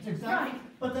 Right. That's exactly,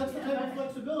 Right. but that's the type Yeah. of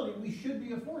flexibility we should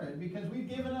be afforded, because we've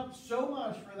given up so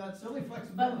much for that silly But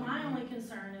flexibility. my only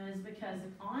concern is because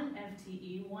on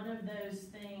FTE, one of those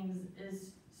things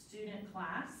is student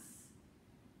class.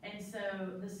 And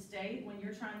so the state, when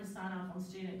you're trying to sign off on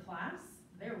student class,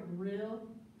 they're real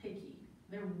picky.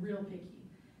 They're real picky.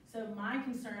 So my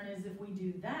concern is if we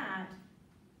do that,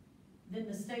 then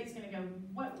the state's gonna go,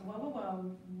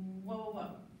 whoa.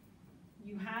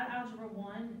 You had Algebra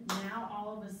 1, now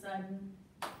all of a sudden,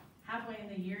 halfway in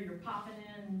the year, you're popping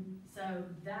in. So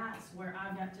that's where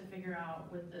I've got to figure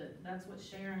out that's what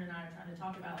Sharon and I are trying to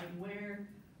talk about, like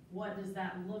what does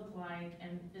that look like?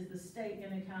 And is the state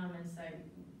gonna come and say,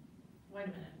 wait a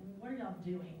minute, what are y'all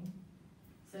doing?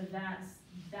 So that's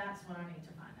what I need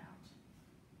to find out.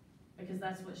 Because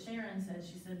that's what Sharon said.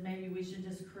 She said, maybe we should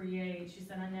just create, she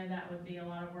said, I know that would be a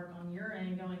lot of work on your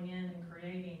end going in and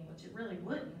creating, which it really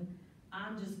wouldn't.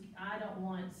 I don't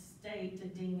want state to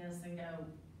ding us and go,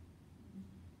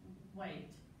 wait,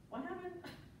 what happened?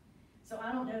 So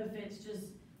I don't know if it's just,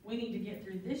 we need to get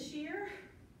through this year,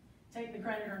 take the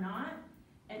credit or not,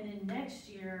 and then next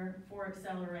year for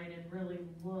accelerated, really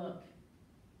look,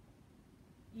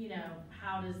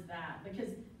 how does that,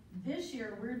 because this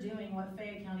year we're doing what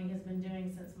Fayette County has been doing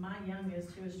since my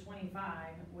youngest, who is 25,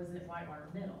 was at Whitewater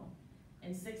Middle.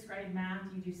 In 6th grade math,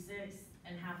 you do 6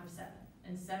 and half of 7.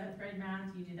 In 7th grade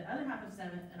math, you do the other half of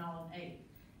 7th and all of 8.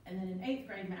 And then in 8th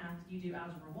grade math, you do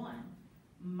Algebra 1.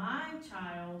 My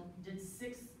child did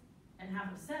 6 and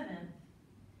half of 7th.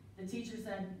 The teacher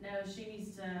said, no, she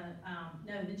needs to,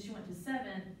 then she went to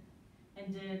 7th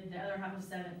and did the other half of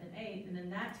 7th and 8th. And then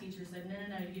that teacher said,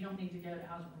 no, you don't need to go to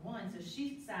Algebra 1. So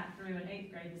she sat through in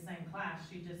 8th grade the same class.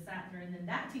 She just sat through. And then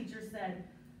that teacher said,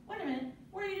 wait a minute,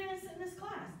 what are you doing sitting in this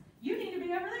class? You need to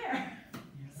be over there.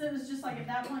 So it was just like, at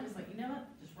that point, it's like, you know what,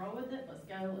 just roll with it, let's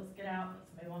go, let's get out,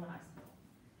 let's move on to high school.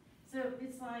 So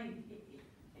it's like,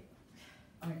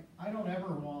 I don't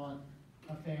ever want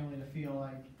a family to feel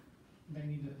like they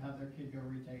need to have their kid go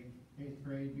retake 8th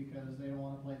grade because they don't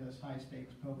wanna play this high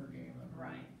stakes poker game that we're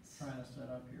right. trying to set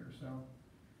up here, so.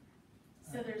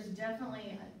 So there's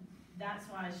definitely, that's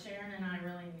why Sharon and I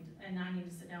really need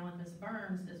to sit down with Ms.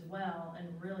 Burns as well, and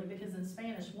really, because in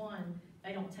Spanish 1,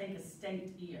 they don't take a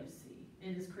state EOC.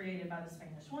 It is created by the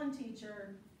Spanish 1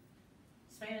 teacher.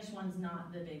 Spanish 1's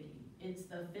not the biggie. It's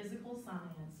the physical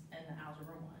science and the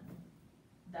Algebra 1.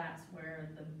 That's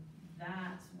where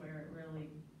it really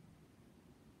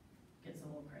gets a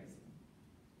little crazy.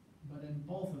 But but in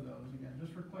both of those, again,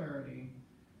 just for clarity,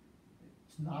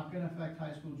 it's not gonna affect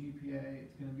high school GPA,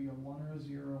 it's gonna be a 1 or a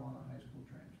 0 on a high school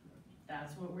transcript.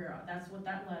 That's what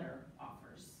that letter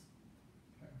offers.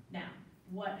 Okay. Now,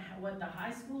 what the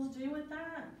high schools do with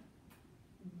that,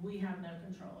 we have no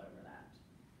control over that.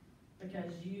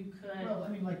 Because you could, Well, I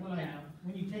mean, like you know,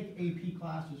 when you take AP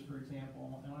classes, for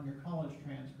example, and on your college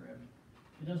transcript,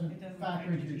 it doesn't It doesn't factor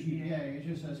affect into your your GPA, it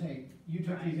just says, hey, you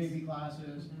took these Right. AP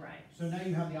classes, right. so now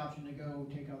you have the option to go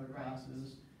take other Right.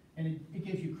 classes, and it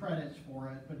gives you credits for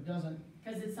it, but it doesn't,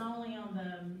 Cause it's only on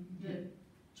the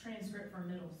transcript for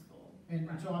middle school. and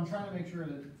Right. so I'm trying to make sure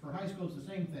that for high school, it's the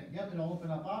same thing. Yep, it'll open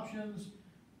up options,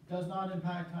 does not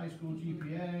impact high school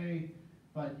GPA,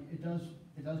 but it does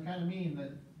kinda mean that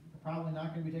you're probably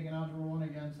not gonna be taking Algebra 1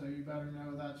 again, so you better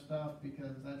know that stuff,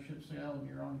 because that ship sailed and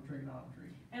you're on to trigonometry.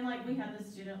 And like, we had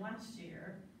this student last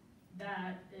year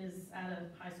that is at a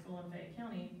high school in Fayette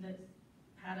County that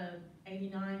had a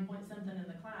 89 point something in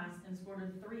the class and scored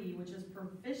a 3, which is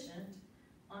proficient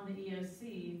on the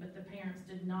EOC, but the parents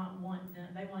did not want them,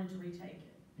 they wanted to retake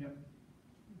it. Yep.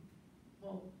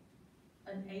 Well,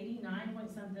 an 89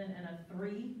 point something and a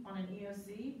 3 on an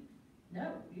EOC,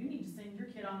 no, you need to send your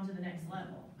kid on to the next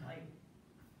level, like.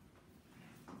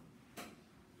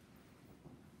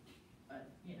 But,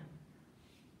 you know.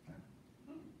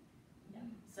 Yeah,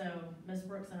 so Ms.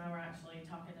 Brooks and I were actually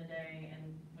talking today,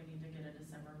 and we need to get a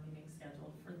December meeting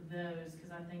scheduled for those,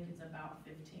 cause I think it's about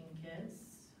 15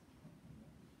 kids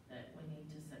that we need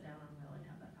to sit down and really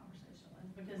have that conversation with,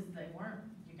 because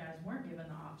you guys weren't given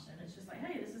the option, it's just like,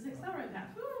 hey, this is Accelerate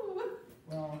Path, woo!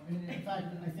 Well, in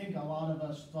fact, I think a lot of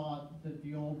us thought that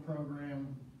the old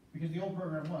program, because the old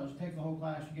program was, take the whole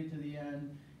class, you get to the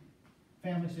end,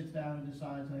 family sits down and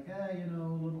decides like, hey,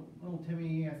 little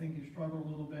Timmy, I think he struggled a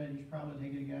little bit, he should probably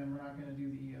take it again, we're not gonna do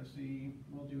the EOC,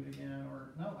 we'll do it again,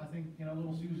 or, no, I think,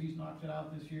 little Susie's knocked it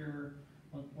out this year,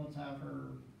 let's have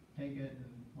her take it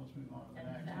and let's move on to the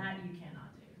And next. that you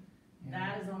cannot do. Yeah.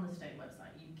 That is on the state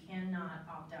website. You cannot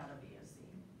opt out of EOC.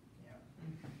 Yeah.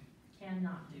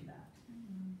 Cannot do that.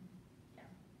 Yeah.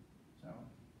 So,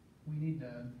 we need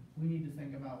to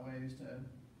think about ways to,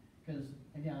 cause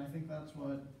again, I think that's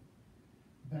what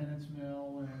Bennett's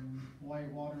Mill and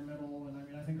Whitewater Middle,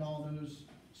 and I think all those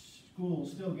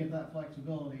schools still get that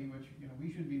flexibility, which,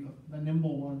 we should be the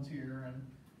nimble ones here, and,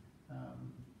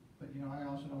 but, I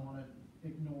also don't wanna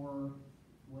ignore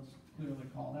what's clearly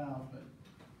called out, but,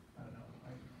 I don't know,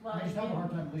 Well, I just have a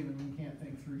hard again, time believing we can't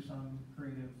think through some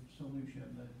creative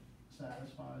solution that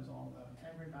satisfies all the.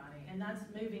 everybody, and that's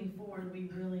moving forward, we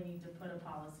really need to put a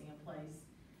policy in place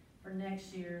for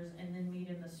next year's, and then meet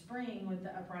in the spring with the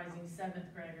uprising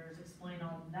 7th graders, explain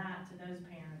all of that to those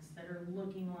parents that are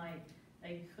looking like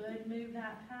they could move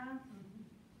that path,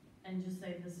 and just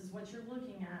say, this is what you're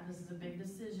looking at, this is a big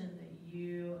decision that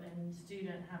you and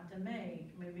student have to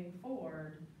make moving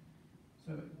forward,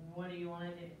 So, what do you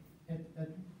wanna do? at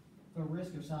the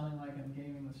risk of sounding like I'm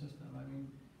gaming the system,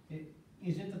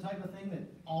 is it the type of thing that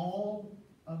all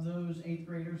of those 8th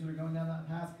graders that are going down that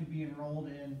path could be enrolled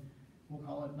in, we'll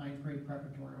call it 9th grade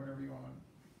preparatory, whatever you wanna,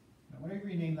 whatever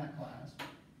you name that class?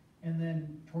 And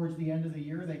then towards the end of the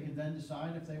year, they could then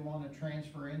decide if they wanna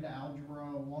transfer into Algebra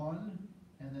 1,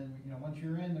 and then, once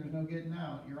you're in, there's no getting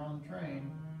out, you're on the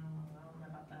train. I don't know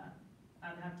about that.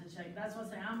 I'd have to check. That's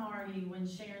what I'm already, when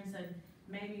Sharon said,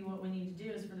 maybe what we need to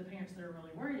do is for the parents that are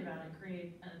really worried about it,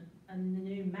 create a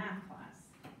new math class.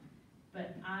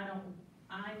 But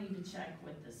I need to check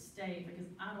with the state, because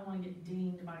I don't wanna get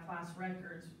deemed by class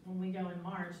records when we go in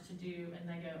March to do, and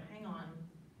they go, hang on,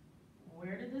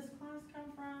 where did this class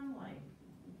come from? Like,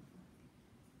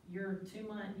 you're 2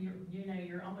 months,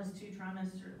 you're almost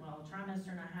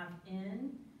trimester and a half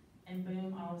in, and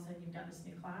boom, all of a sudden you've got this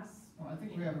new class. Well, I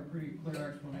think we have a pretty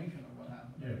clear explanation of what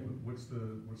happened. Yeah, what's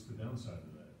the downside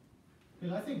of that?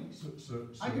 Cause I think, So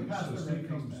I could pass so the state red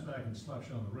comes face back and slaps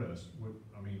you on the wrist,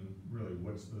 really,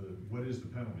 what is the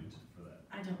penalty for that?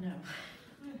 I don't know.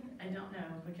 I don't know,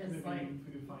 because Maybe like, if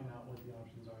we could find out what the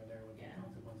options are there, what the Yeah.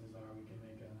 consequences are, we can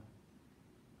make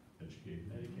a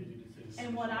Educated. educated decision.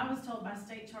 and what I was told by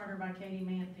state charter by Katie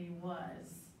Manthe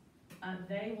was,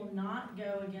 they will not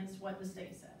go against what the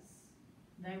state says.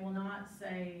 They will not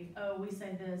say, oh, we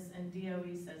say this and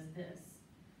DOE says this.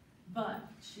 But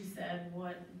she said,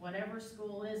 whatever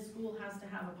school is, school has to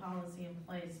have a policy in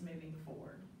place moving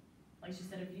forward. Like she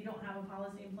said, if you don't have a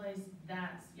policy in place,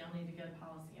 y'all need to get a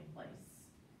policy in place.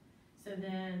 So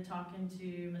then talking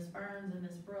to Ms. Burns and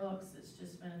Ms. Brooks, it's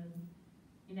just been,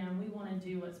 we wanna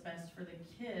do what's best for the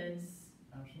kids,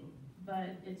 absolutely.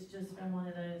 but it's just been one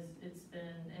of those,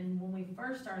 and when we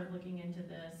first started looking into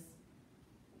this,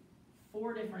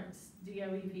 4 different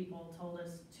DOE people told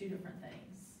us 2 different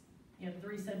things. You know,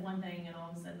 3 said one thing and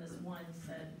all of a sudden this one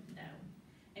said no.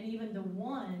 And even the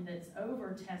one that's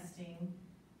over testing,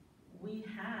 we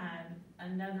had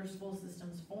another school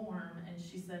systems form and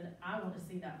she said, I wanna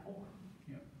see that form.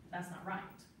 Yep. That's not right.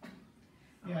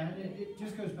 Yeah, and it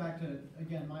just goes back to,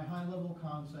 again, my high level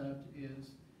concept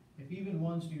is, if even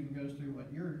one student goes through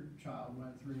what your child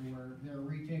went through, where they're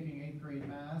retaking 8th grade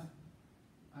math,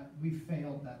 we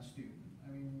failed that student.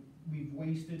 I mean, we've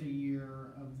wasted a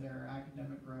year of their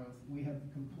academic growth, we have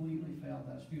completely failed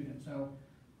that student, so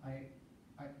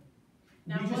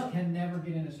Now, we just what- can never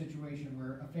get in a situation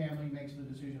where a family makes the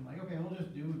decision, like, okay, we'll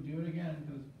just do it again,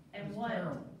 because And it's what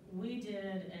terrible. we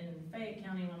did in Fayette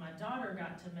County when my daughter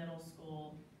got to middle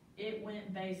school, it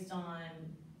went based on,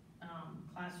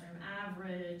 classroom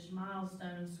average,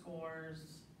 milestone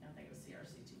scores, I think it was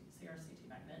CRCT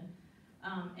back then.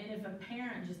 And if a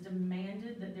parent just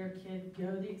demanded that their kid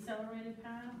go the accelerated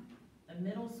path, the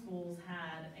middle schools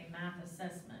had a math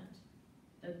assessment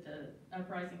that the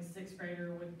uprising 6th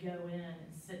grader would go in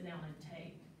and sit down and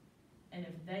take. And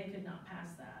if they could not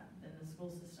pass that, then the school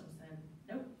system said,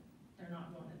 nope, they're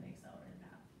not going in the accelerated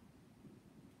path.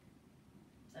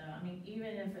 So, I mean, even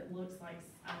if it looks like,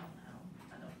 I don't know.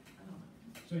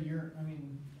 So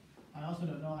I also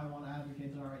don't know, I wanna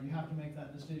advocate that, all right, you have to make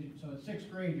that decision, so at 6th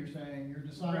grade, you're saying, you're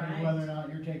deciding Right. whether or not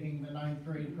you're taking the 9th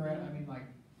grade credit, I mean, like,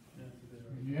 Yeah, it's a bit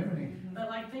of- Jiminy, But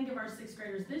like, think of our 6th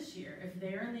graders this year, if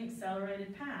they're in the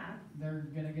accelerated path, they're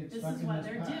gonna get this stuck is in what this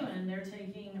they're path. doing, they're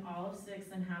taking all of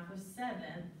 6th and half of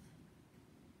 7th.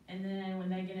 And then when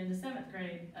they get into 7th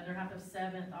grade, other half of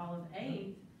 7th, all of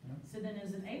 8th. Yeah. So then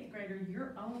as an 8th grader,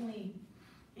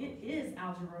 it is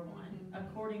Algebra 1,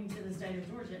 according to the state of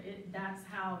Georgia, that's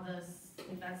how the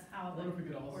What if we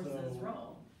could courses also,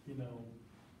 roll. you know,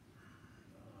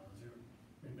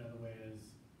 maybe another way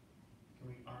is, can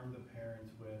we arm the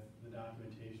parents with the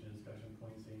documentation and discussion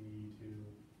points they need to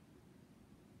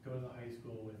go to the high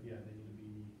school with, yeah, they need to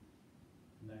be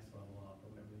next level up,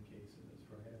 or whatever the case is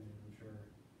for him, and I'm sure,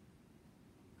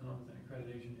 I don't know if it's an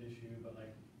accreditation issue, but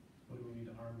like, what do we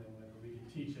need to arm them with, or we can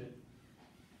teach it,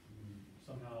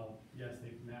 somehow, yes,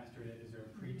 they've mastered it, is there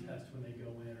a pre-test when they go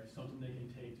in, or something they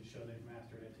can take to show they've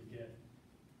mastered it to get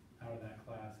out of that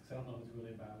class, because I don't know if it's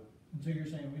really about. And so you're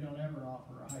saying we don't ever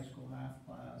offer a high school math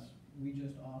class, we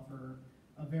just offer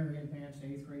a very advanced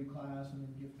 8th grade class and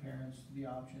then give parents the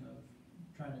option of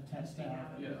trying to test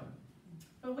out. Yeah.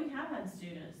 But we have had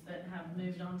students that have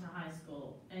moved on to high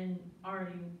school and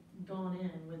already gone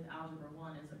in with Algebra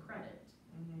 1 as a credit.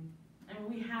 And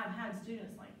we have had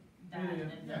students like that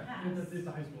in the Yeah, past. if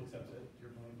the high school accepts it, to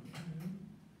your point.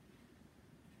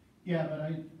 Yeah, but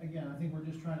I think we're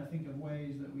just trying to think of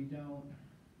ways that we don't,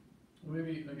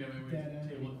 Maybe, again, maybe we Dead end.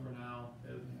 table it for now,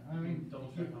 if, I mean,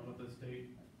 double check on what the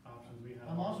state options we have.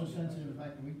 I'm also sensitive to the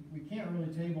fact that we can't really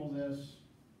table this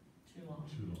Too long.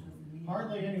 Too long.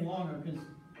 hardly any longer, because,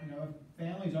 if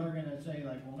families are gonna say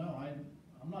like, well, no,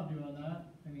 I'm not doing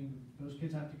that, I mean, those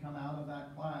kids have to come out of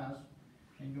that class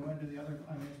and go into the other,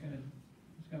 it's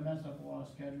gonna mess up a lot of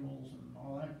schedules and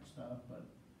all that stuff, but,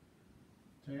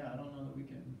 so yeah, I don't know that we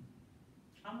can,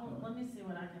 Let me see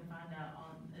what I can find out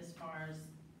on, as far as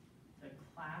the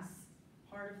class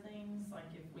part of things, like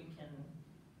if we can,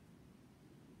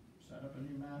 set up a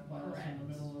new math class in Correct. the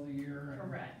middle of the year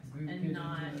Correct. and move And kids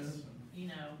not- into this.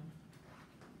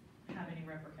 have any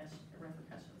repercussions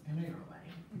And coming it- our way.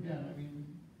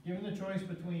 Again, given the choice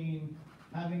between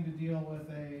having to deal with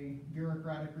a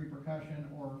bureaucratic repercussion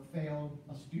or fail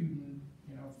a student,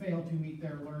 fail to meet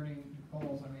their learning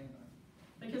goals,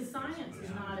 Because science is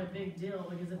not a big deal,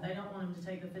 because if they don't want them to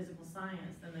take the physical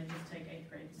science, then they just take 8th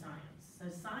grade science. So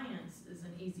science is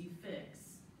an easy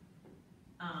fix.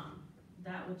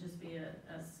 That would just be a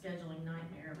scheduling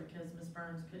nightmare, because Ms.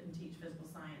 Burns couldn't teach physical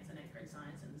science and 8th grade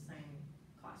science in the same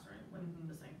classroom with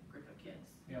the same group of kids,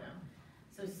 you Yep. know?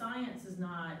 So science is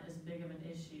not as big of an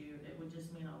issue, it would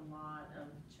just mean a lot of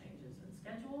changes in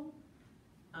schedule.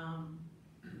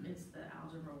 It's the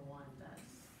Algebra 1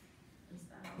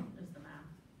 it's the math.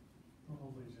 Well,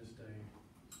 hopefully it's just a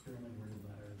sternly worded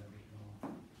letter that we can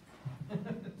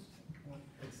all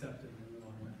accept and move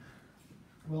on with.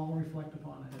 we'll all reflect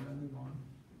upon it and then move on.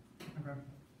 Okay.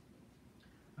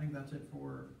 I think that's it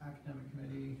for academic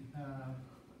committee.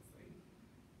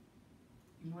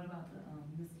 And what about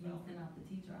Ms. King sent out the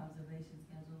teacher observation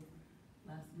schedules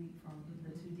last week from the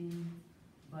 2 deans,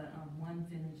 but, one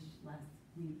finished last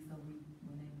week, so we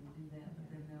weren't able to do that, but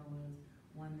then there was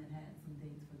one that had some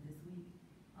dates for this week.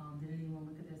 Did anyone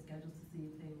look at their schedules to see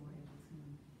if they were able to?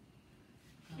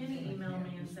 Kenny emailed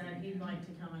me and said he'd like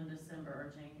to come in December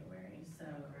or January, so,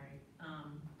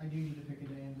 I do need to pick a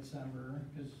day in December,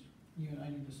 cause you and I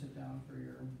need to sit down for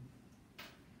your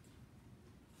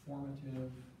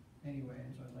formative anyway,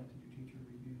 and so I'd like to do teacher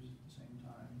reviews at the same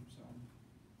time, so.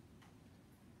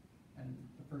 And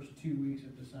the first 2 weeks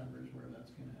of December is where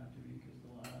that's gonna have to be, cause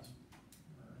the last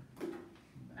are.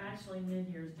 Actually,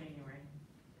 mid-year's January.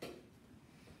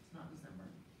 It's not December.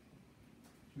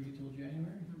 Should we get till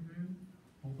January? Mm-hmm.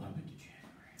 Hold on to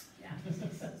January. Yeah,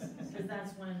 cause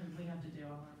that's when we have to do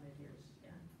all our mid-years,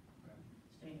 yeah. It's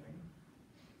January.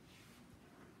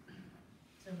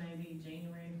 So maybe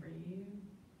January for you?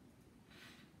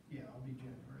 Yeah, I'll be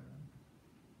January then.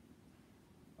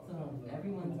 So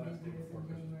everyone's mid-years in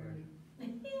January.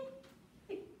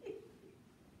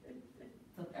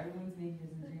 So if everyone's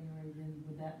mid-years in January, then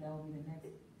that will be the next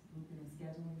grouping of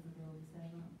scheduling that they'll be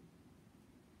setting up?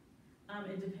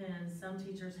 It depends. Some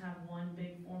teachers have one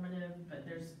big formative, but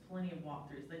there's plenty of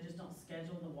walkthroughs. They just don't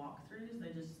schedule the walkthroughs,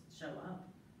 they just show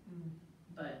up.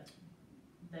 But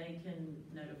they can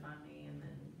notify me and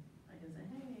then I can say,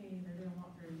 hey, they're doing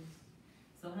walkthroughs.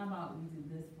 So how about we do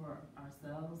this for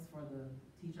ourselves, for the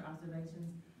teacher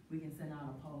observations? We can send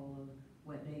out a poll of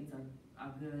what dates are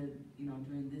good, you know,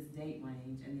 during this date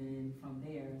range, and then from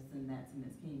there, send that to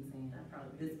Ms. King saying, That'd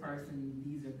probably be this person,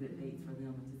 these are good dates for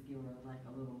them, and just give her like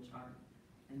a little chart,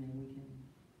 and then we can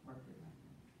work it like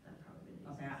that. That'd probably be the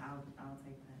Okay, easiest. I'll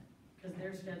take that. Cause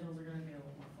their schedules are gonna be a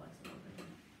little more flexible than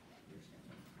your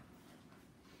schedule.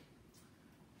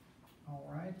 All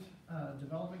right,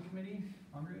 development committee,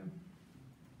 Andrea?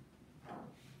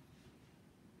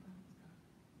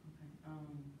 Okay,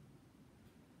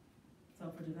 so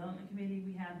for development committee,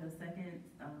 we have the second,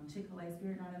 Chick-fil-A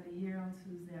Spirit Night of the Year on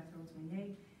Tuesday, October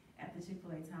 28th, at the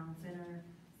Chick-fil-A Town Center.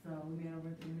 So we made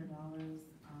over $300.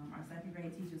 Our second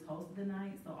grade teachers hosted the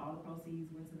night, so all the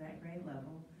proceeds went to that grade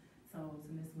level. So to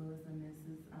Ms. Lewis and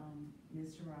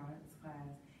Ms. Sherrod's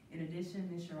class. In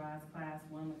addition, Ms. Sherrod's class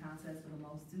won the contest for the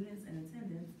most students in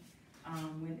attendance,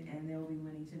 and they'll be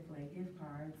winning Chick-fil-A gift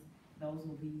cards. Those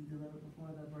will be delivered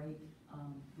before the break.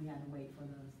 We had to wait for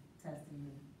the testing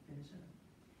to finish up.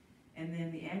 And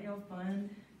then the annual fund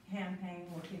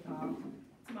campaign will kick off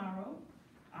tomorrow.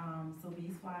 So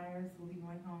these flyers will be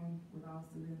going home with all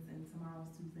students in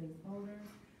tomorrow's Tuesday's folders.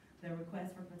 The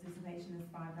request for participation is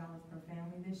 $5 per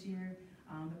family this year.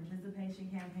 The participation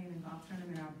campaign and golf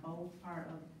tournament are both part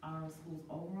of our school's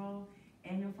overall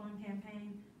annual fund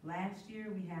campaign. Last year,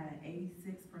 we had an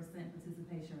 86%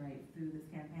 participation rate through this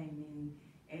campaign, meaning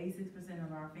 86%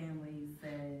 of our families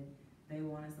said they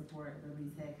want to support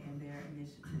Liberty Tech and their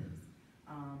initiatives.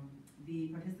 The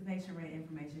participation rate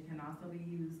information can also be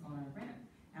used on our grant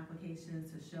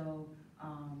applications to show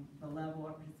the level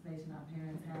of participation our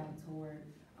parents have toward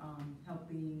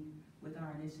helping with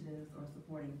our initiatives or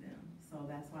supporting them. So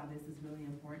that's why this is really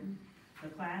important. The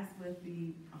class with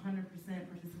the 100%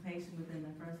 participation within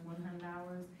the first 100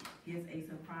 hours gets a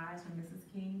surprise from Mrs.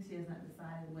 King. She has not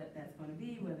decided what that's going to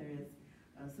be, whether it's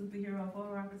a superhero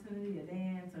photo opportunity, a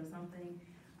dance, or something.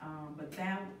 But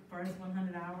that first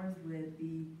 100 hours would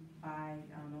be by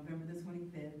November the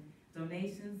 25th.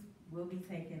 Donations will be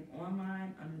taken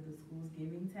online under the school's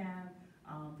giving tab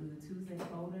through the Tuesday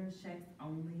folder, checks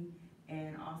only,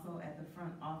 and also at the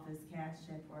front office, cash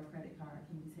check or a credit card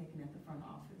can be taken at the front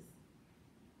office.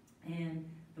 And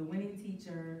the winning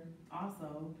teacher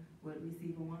also would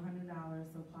receive a $100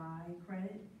 supply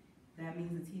credit. That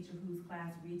means a teacher whose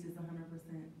class reaches 100%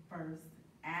 first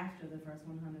after the first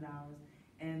 100 hours.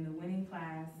 And the winning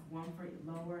class, one for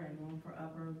lower and one for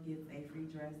upper, gets a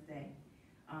free dress day.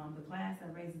 The class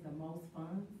that raises the most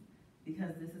funds,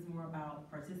 because this is more about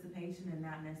participation and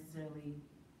not necessarily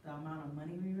the amount of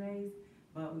money we raise,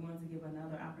 but we want to give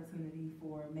another opportunity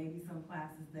for maybe some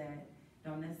classes that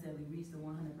don't necessarily reach the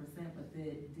 100%, but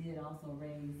that did also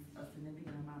raise a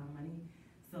significant amount of money.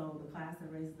 So the class that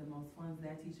raises the most funds,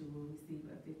 that teacher will receive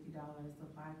a $50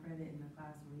 supply credit, and the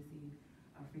class will receive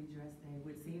a free dress day,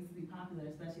 which seems to be popular,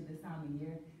 especially this time of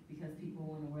year, because people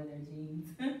want to wear their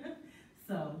jeans.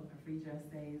 So a free dress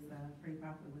day is pretty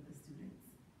popular with the students.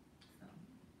 So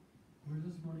Where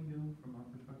does this money go from our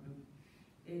perspective?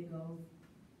 it goes,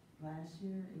 last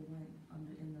year, it went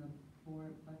in the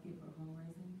board bucket for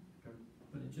fundraising.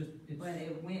 But it's. But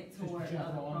it went just toward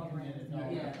general other programs. uncommitted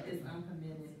dollars. Yeah, it's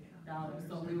uncommitted dollars,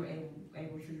 so we were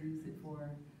able to use it for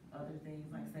other things,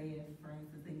 like say if, for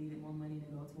instance, they needed more money to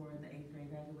go toward the 8th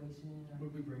grade graduation or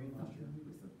What did we bring in last something, year?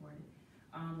 we would support it.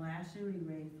 Last year we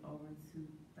raised over $2,000,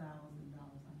 I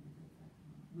think that's that.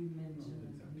 We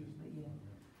mentioned, but yeah,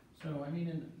 So, I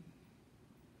mean,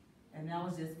 and that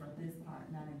was just for this part,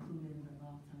 not including the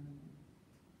golf tournament.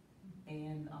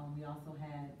 And, we also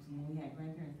had, when we had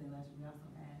grandparents day last year, we also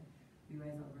had we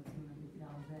raised over $250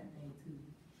 that day too,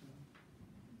 so.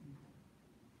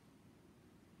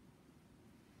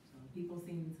 So people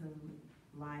seem to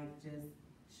like just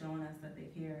showing us that they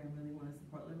care and really wanna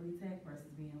support Liberty Tech versus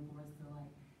being forced to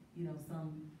like, you know,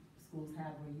 some schools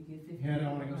have where you get 50. Yeah, I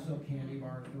don't wanna go sell candy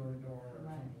bars door to door or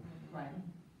Right. something. Right,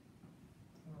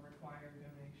 Or required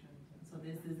donations. And so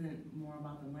this isn't more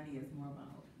about the money, it's more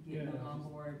about getting Yeah, them on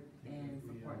just- board and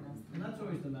supporting us. And that's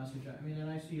always the message, I mean, and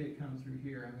I see it come through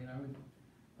here, I mean,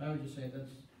 I would just say that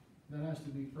has to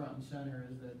be front and center,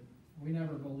 is that we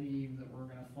never believe that we're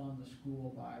gonna fund the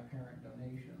school by parent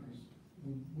donations.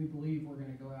 We believe we're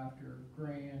gonna go after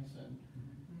grants, and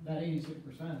that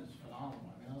 86% is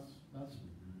phenomenal, I mean, that's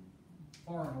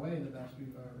far and away the best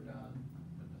we've ever done.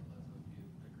 But that lets us get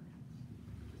the grant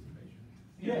participation.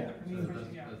 Yeah, I mean, So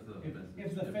that's, yeah. that's the If, message.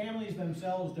 if the families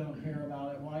themselves don't care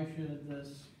about it, why should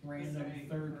this random Say-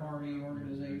 third-party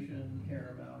organization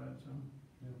care about it, so?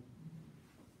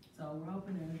 So we're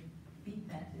hoping to beat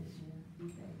that this year,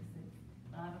 beat that six.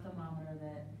 I have a thermometer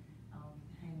that,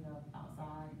 hang up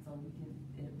outside, so we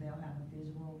can, they'll have a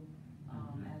visual,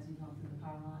 as you come through the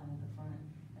power line in the front,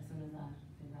 as soon as I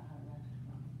figure out how to ratchet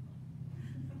it on.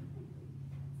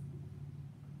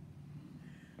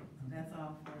 So that's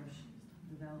all for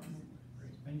development.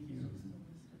 Great, thank you.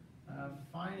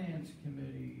 Finance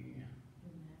committee,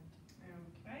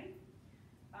 Okay.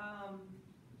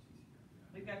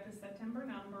 We've got the September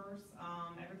numbers,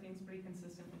 everything's pretty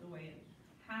consistent with the way it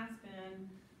has been.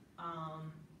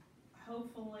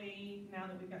 Hopefully, now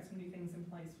that we've got some new things in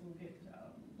place, we'll get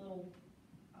a little,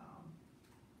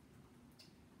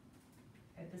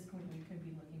 at this point, we could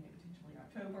be looking at potentially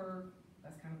October,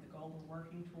 that's kind of the goal we're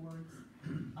working towards.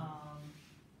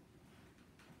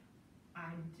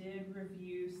 I did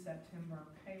review September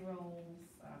payrolls,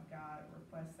 I've got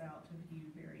requests out to view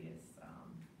various,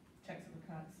 checks that were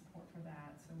cut, support for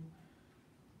that, so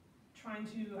trying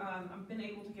to, I've been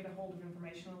able to get a hold of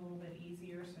information a little bit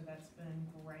easier, so that's been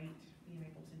great, being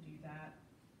able to do that.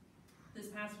 This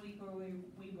past week,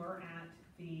 we were at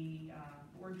the,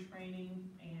 board training,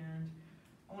 and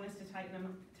I want us to tighten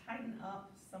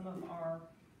up some of our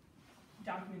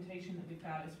documentation that we've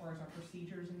got as far as our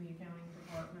procedures in the accounting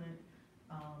department.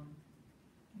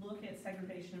 Look at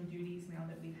segregation of duties now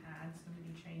that we've had so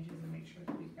many changes, and make sure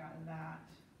that we've got that,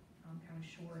 kind of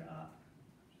shored up.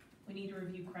 We need to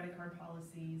review credit card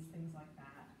policies, things like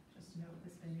that, just to know what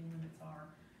the spending limits are,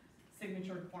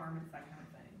 signature requirements, that kind of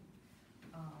thing.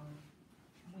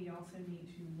 We also need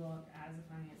to look as a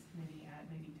finance committee at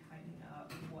maybe tightening up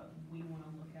what we wanna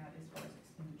look at as far as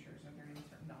expenditures. Are there any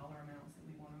certain dollar amounts that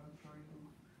we wanna approve?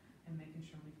 And making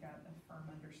sure we've got a firm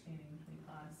understanding between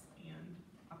us and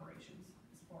operations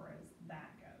as far as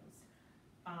that goes.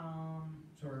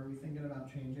 so are we thinking about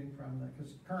changing from the,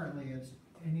 cause currently it's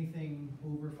anything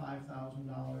over $5,000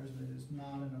 that is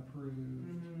not an approved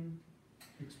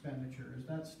expenditure, is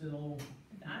that still,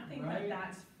 I think Right. that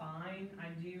that's fine,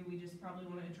 we just probably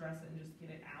wanna address it and just get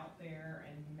it out there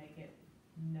and make it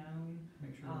known.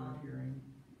 make sure we're hearing?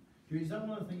 Is that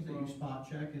one of the things that you spot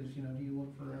check, is, you know, do you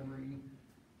look for every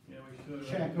Yeah, we should.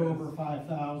 check over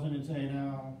 5,000 and say,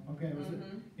 no, okay, was it,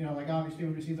 Mhm. you know, like obviously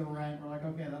when we see the rent, we're like,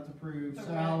 okay, that's approved, The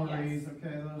rent, salaries, yes.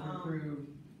 okay, those are approved.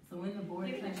 So when the board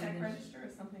Getting a check training is, register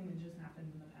is something that just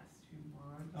happened in the past 2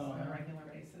 months Oh, on a yeah. regular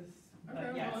basis. Okay, But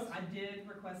well, yes, that's- I did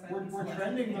request that. We're, and we're Celeste's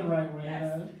trending the getting- right way,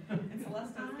 Yes, Ed. and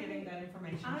Celeste's getting that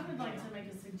information. I would like me. to make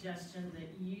a suggestion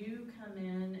that you come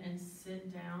in and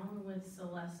sit down with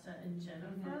Celesta and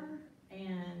Jennifer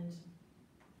and,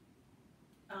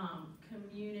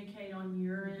 communicate on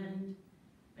your end,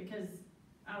 because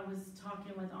I was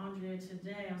talking with Andrea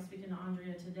today, I was speaking to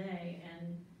Andrea today,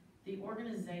 and the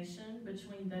organization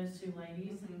between those two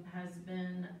ladies Mhm. has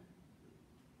been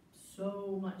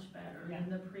so much better than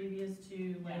the previous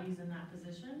two Yeah. ladies in that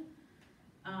position.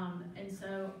 And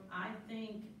so I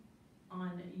think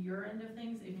on your end of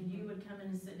things, if you would come in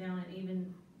and sit down, and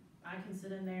even, I can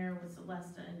sit in there with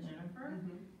Celesta and Jennifer,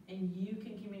 Mhm. and you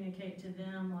can communicate to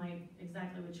them like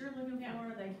exactly what you're looking Yeah.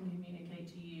 for, they can communicate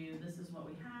to you, this is what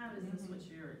we have, is this Mhm. what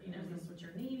you're, you know, is this what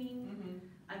you're needing? Mhm.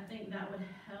 I think that would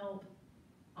help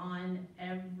on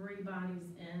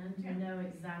everybody's end Yeah. to know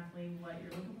exactly what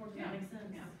you're looking for, does that Yeah. make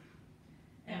sense? Yeah.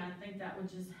 And I think that would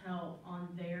just help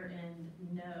on their end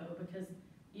know, because,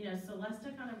 you know,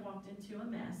 Celesta kind of walked into a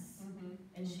mess, Mhm.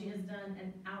 and she has done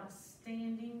an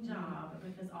outstanding job,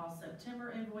 because all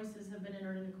September invoices have been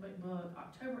entered into QuickBook,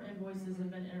 October invoices have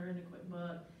been entered into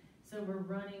QuickBook, so we're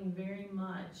running very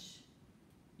much,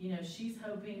 you know, she's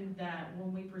hoping that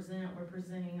when we present, we're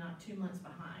presenting not 2 months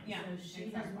behind. Yeah, So she has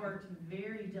exactly. worked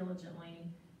very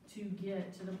diligently to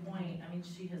get to the point, I mean,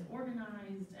 she has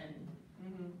organized and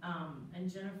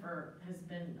And Jennifer has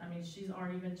been, I mean, she's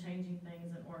already been changing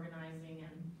things and organizing,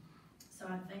 and so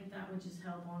I think that would just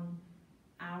help on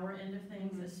our end of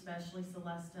things, especially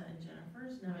Celesta and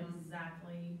Jennifer's, know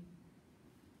exactly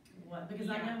what, because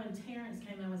I know when Terrence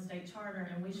came in with state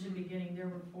charter, and we should be getting their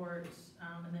reports,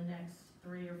 in the next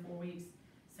 3 or 4 weeks.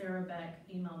 Sarah Beck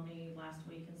emailed me last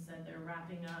week and said they're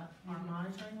wrapping up our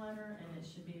monitoring letter, and it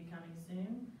should be coming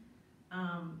soon.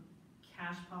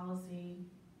 Cash policy,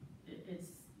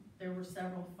 there were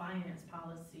several finance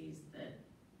policies that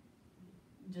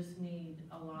just need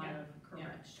a lot of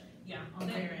correction on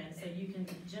their end. So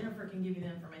Jennifer can give you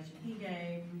the information he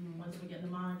gave. Once we get the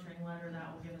monitoring letter,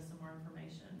 that will give us some more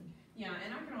information. Yeah,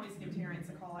 and I can always give Terrence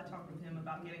a call. I talked with him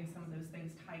about getting some of those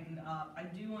things tightened up. I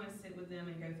do wanna sit with them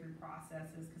and go through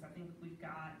processes, cause I think we've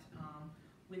got,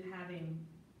 with having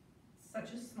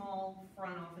such a small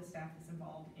front office staff that's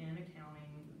involved in accounting,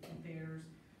 there's,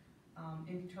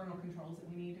 internal controls that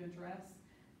we need to address,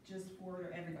 just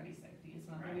for everybody's safety. It's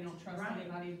not that we don't trust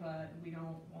anybody, but we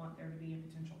don't want there to be a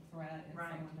potential threat and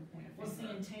someone to point a Well, see,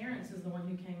 finger. and Terrence is the one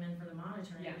who came in for the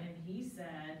monitoring, Yeah. and he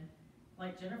said,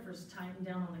 like, Jennifer's tightened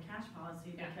down on the cash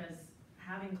policy because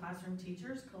having classroom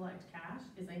teachers collect cash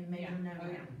is a major no-no. Oh,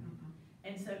 yeah.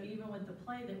 And so even with the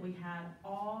play that we had,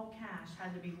 all cash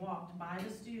had to be walked by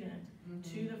the student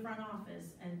to the front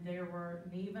office, and there were,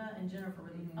 Neva and Jennifer were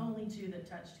the only two that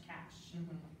touched cash.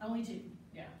 Only two.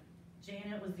 Yeah.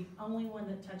 Janet was the only one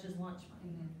that touches lunch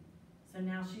money. So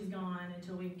now she's gone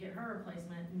until we get her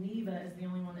replacement. Neva is the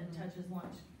only one that touches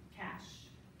lunch, cash.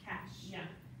 Yeah.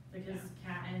 Because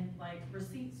and like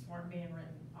receipts weren't being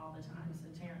written all the time, so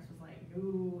Terrence was like,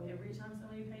 ooh, every time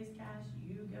somebody pays cash,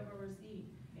 you give a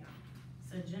receipt. Yeah.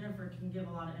 So Jennifer can give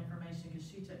a lot of information, because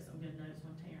she took some good notes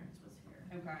when Terrence was here.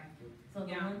 Okay. So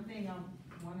the Yeah. one thing I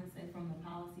wanna say from the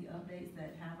policy updates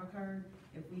that have occurred,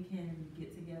 if we can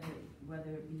get together,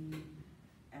 whether it be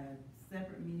a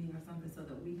separate meeting or something, so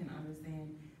that we can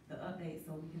understand the updates,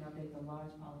 so we can update the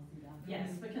large policy document.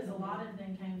 Yes, because a lot of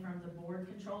them came from the board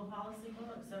controlled policy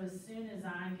book, so as soon as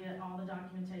I get all the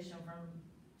documentation from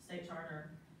state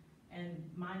charter and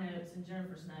my notes and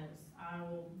Jennifer's notes, I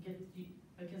will get you,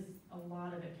 because a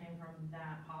lot of it came from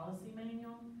that policy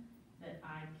manual that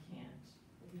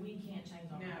we can't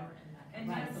change on No. our end. And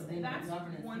Right, that's, so then the that's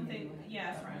governance one committee thing, will have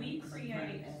yes, to run we as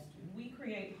to- we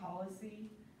create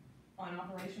policy on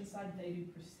operations side, they do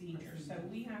procedure. So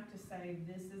we have to say,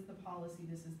 this is the policy,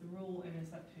 this is the rule, and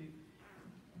it's up to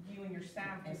you and your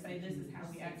staff to say, this is how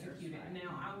we execute it.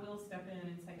 Now, I will step in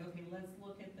and say, okay, let's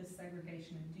look at the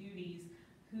segregation of duties,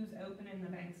 who's opening the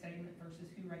bank statement versus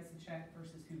who writes the check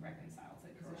versus who reconciles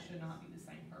it, because it should not be the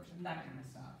same person, that kind of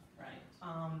stuff. Right.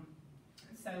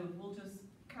 So we'll just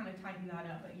kind of tighten that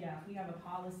up, but yeah, if we have a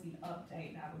policy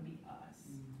update, that would be us.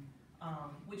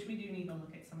 Which we do need to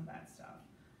look at some of that stuff.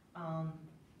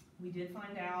 We did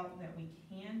find out that we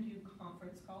can do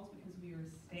conference calls because we are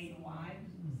statewide,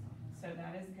 so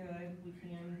that is good. We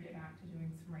can get back to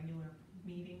doing some regular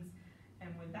meetings. And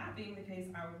with that being the case,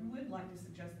 I would like to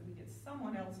suggest that we get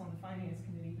someone else on the finance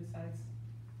committee besides,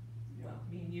 well,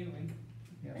 me and you and.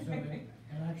 Yeah, so,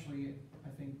 and actually, I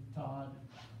think Todd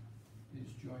is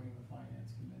joining the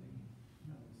finance committee.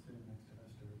 No, it's sitting next to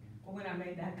Esther again. When I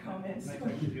made that comment. Nice to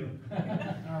meet you.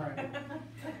 All right.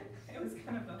 It was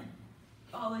kind of a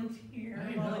volunteer,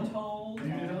 I know.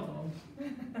 voluntold.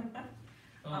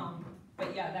 Yeah.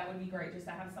 But yeah, that would be great, just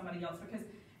to have somebody else, because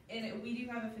we do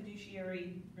have a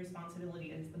fiduciary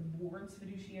responsibility. It's the board's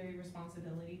fiduciary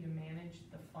responsibility to manage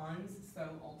the funds, so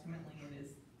ultimately it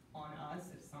is on us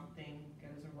if something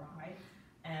goes awry,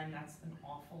 and that's an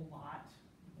awful lot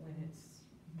when it's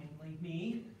mainly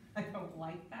me. I don't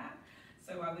like that,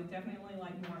 so I would definitely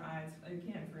like more eyes,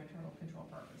 again, for internal control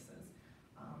purposes,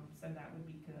 so that would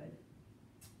be good.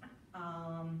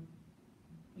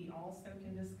 We also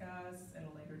can discuss at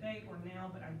a later date or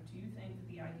now, but I do think that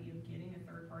the idea of getting a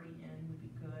third party in would be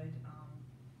good.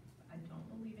 I don't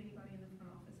believe anybody in the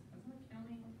front office has an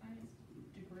accounting or finance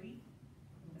degree.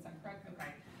 Is that correct?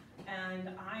 Okay.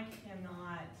 And I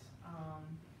cannot,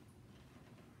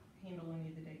 handle any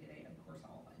of the day-to-day. Of course,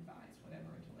 I'll advise whatever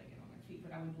until they get on their feet,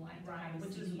 but I would like to have a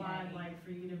Which is why I'd CPA. like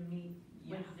for you to meet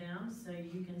with them, so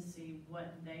you can see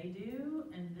what they do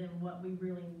and then what we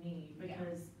really need, Yeah.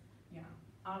 because Yeah.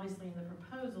 obviously in the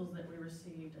proposals that we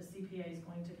received, a CPA is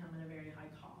going to come at a very high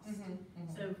cost.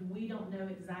 Mhm. So if we don't know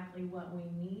exactly what we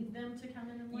need them to come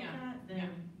in and look Yeah, at, then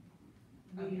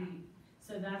Oh, yeah.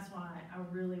 so that's why I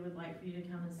really would like for you to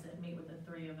come and meet with the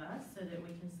three of us, so that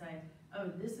we can say, oh,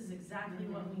 this is exactly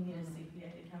what we need a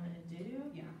CPA to come in and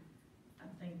do. Yeah. I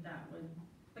think that would,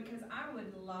 Because I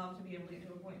would love to be able to get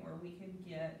to a point where we could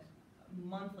get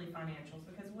monthly financials,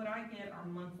 because what I get are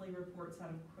monthly reports out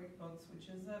of QuickBooks, which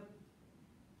is a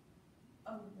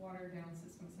watered down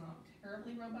system. It's not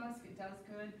terribly robust, it does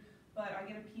good, but I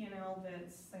get a P&L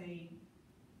that's, say,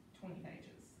 20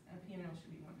 pages, and a P&L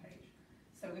should be 1 page.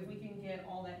 So if we can get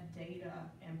all that data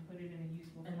and put it in a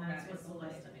usable And format. that's what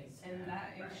it's Celeste needs. And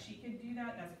that, if Right. she could do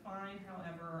that, that's fine,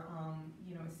 however,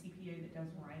 you know, a CPA that does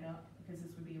write-up, because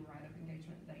this would be a write-up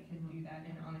engagement, they could do that,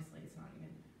 and honestly, it's not even,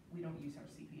 we don't use our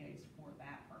CPAs for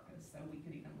that purpose, so we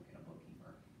could even look at a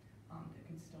bookkeeper, that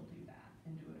could still do that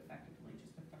and do it effectively,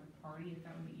 just a third party, if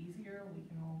that would be easier, we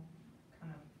can all kind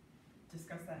of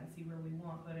discuss that and see where we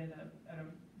want, but at a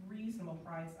reasonable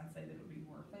price, I'd say that it would be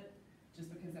worth it, just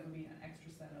because that would be an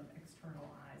extra set of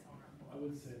external eyes on our books. I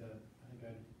would say that, I think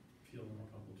I'd feel more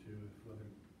comfortable too, if whether,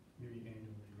 maybe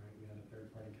annually, right, we had a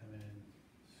third party come in,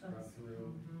 scrub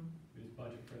through, we just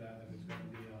budget for that, if it's gonna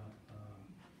be a,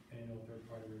 annual third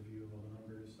party review of all the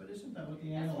numbers. But isn't that what the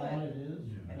That's annual what- audit is?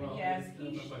 Yeah. Well, Yes, that's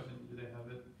he my sh- question, do they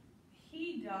have it?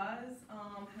 He does,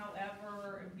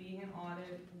 however, being an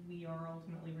audit, we are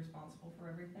ultimately responsible for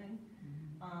everything.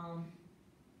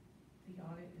 The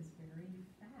audit is very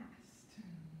fast.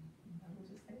 I will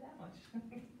just say that much.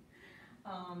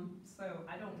 So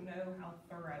I don't know how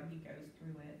thorough he goes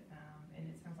through it, and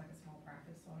it sounds like a small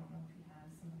practice, so I don't know if he has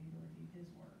somebody to review his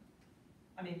work.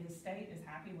 I mean, the state is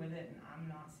happy with it, and I'm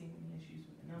not seeing any issues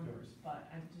with the numbers, but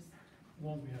I just, As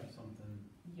long as we have something,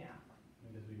 yeah.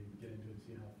 I guess we can get into it,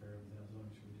 see how fair it is, as long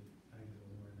as we did, I guess it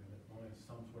was more of it, as long as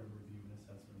some sort of review and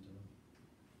assessment of.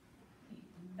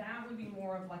 That would be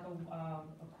more of like a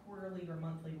quarterly or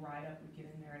monthly write-up, would get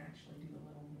in there and actually do a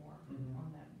little more Mhm. on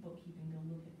that bookkeeping, to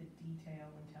look at the detail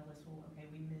and tell us, well, okay,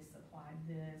 we misapplied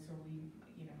this, or we,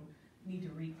 you know, need to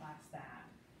reclass that.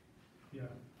 Yeah,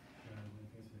 I think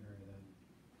it's an area that.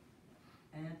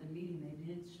 And at the meeting, they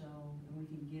did show, and we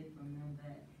can get from them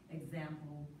that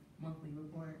example monthly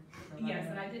report. So Yes,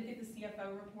 and like- I did get the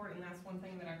CFO report, and that's one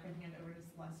thing that I could hand over to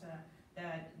Celeste,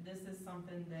 that this is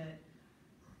something that,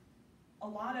 a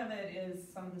lot of it is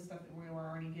some of the stuff that we were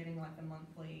already getting, like the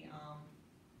monthly,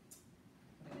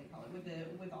 what do they call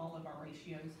it, with all of our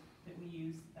ratios that we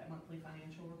use, that monthly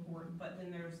financial report, but then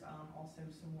there's, also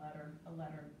a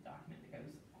letter document that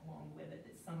goes along with it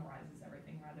that summarizes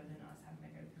everything, rather than us having to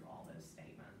go through all those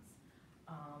statements.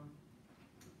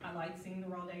 I like seeing the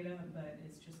raw data, but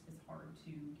it's hard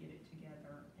to get it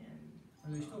together and.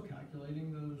 Are they still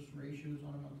calculating those ratios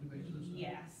on a monthly basis?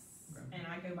 Yes, Okay. and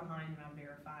I go behind and I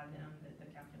verify them, that the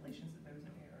calculations, that there's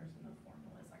no errors in the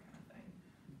formulas, that kind of thing.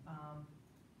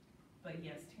 But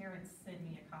yes, Terrence sent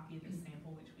me a copy of the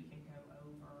sample, which we can go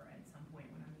over at some point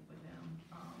when I meet with them.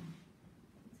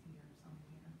 It's here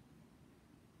somewhere.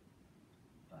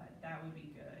 But that would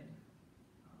be good.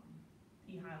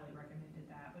 He highly recommended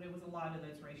that, but it was a lot of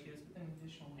those ratios, but then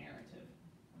additional narrative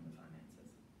on the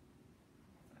finances.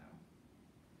 So.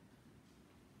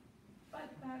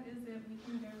 But that is it, we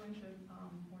can go into,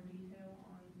 more detail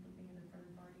on looking at a third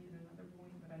party at another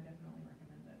point, but I definitely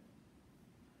recommend it.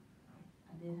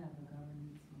 I did have the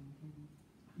governance one, Kenny.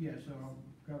 Yeah, so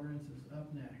governance is up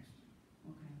next.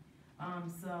 Okay.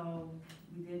 So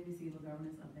we did receive a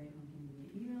governance update from Kenny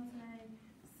via email today.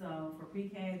 So for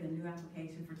pre-K, the new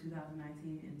application for 2019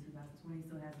 and 2020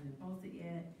 still hasn't been posted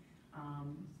yet.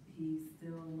 He's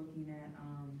still looking at,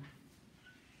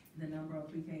 the number of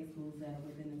pre-K schools that are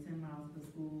within the 10 miles of the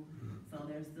school. So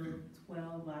there's still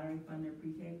 12 lottery-funded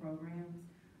pre-K programs,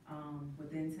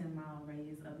 within 10-mile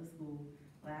radius of the school.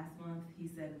 Last month, he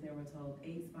said that there were a total of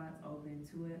 8 spots open,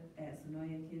 2 at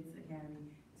Sonoya Kids Academy,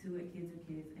 2 at Kids Are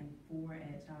Kids, and 4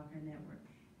 at Child Care Network.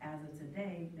 As of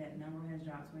today, that number has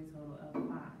dropped to a total of 5.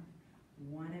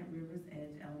 1 at Rivers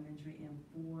Edge Elementary and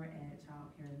 4 at Child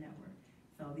Care Network.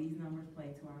 So these numbers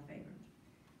play to our favor.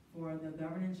 For the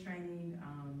governance training,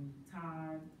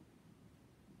 Todd,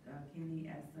 Kenny,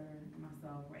 Esther, and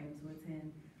myself were able to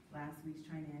attend last week's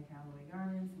training at Callaway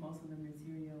Gardens. Most of the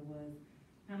material was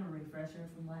kind of a refresher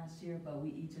from last year, but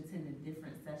we each attended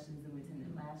different sessions than we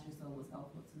attended last year, so it was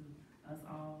helpful to us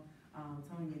all.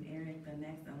 Tony and Eric, the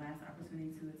next and last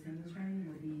opportunity to attend the training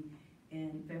will be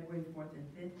in February 4th and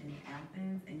 5th in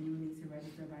Athens, and you will need to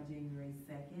register by January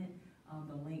 2nd.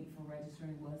 The link for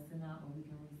registering was sent out, but we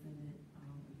can resend it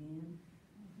again.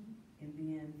 And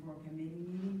then for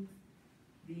committee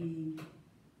meetings,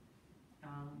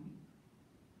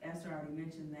 Esther already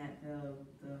mentioned that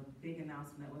the big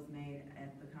announcement that was made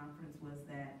at the conference was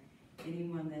that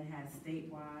anyone that has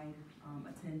statewide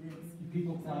attendance.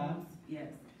 People clap. Yes.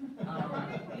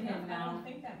 I Can now, don't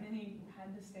think that many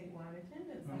had the statewide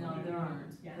attendance. no, there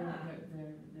aren't. Yeah.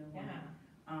 There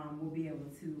Yeah. we'll be able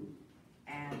to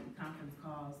add conference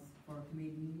calls for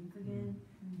committee meetings again.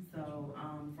 So,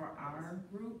 for our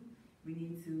group, we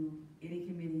need to, any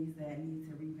committees that need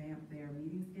to revamp their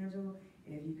meeting schedule,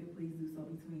 if you could please do so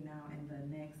between now and the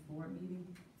next board meeting,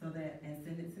 so that, and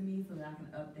send it to me so that I can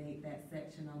update that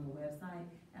section on the website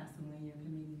as to when your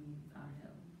committee meetings are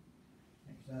held.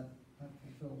 Because that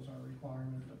fulfills our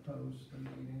requirement to post the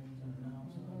meetings and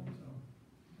announce them, so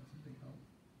that's a big help.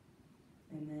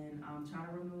 And then,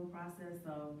 charter renewal process,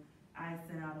 so I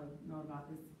sent out a note about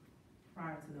this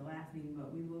prior to the last meeting,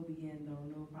 but we will begin the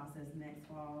renewal process next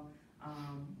fall.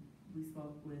 We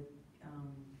spoke with,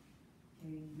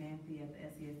 Katie Manthey at the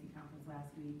SCSD conference last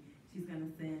week. She's gonna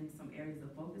send some areas of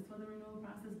focus for the renewal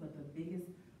process, but the biggest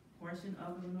portion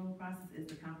of the renewal process is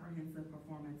the Comprehensive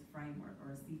Performance Framework,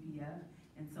 or CPF.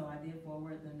 And so I did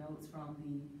forward the notes from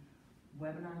the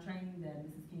webinar training that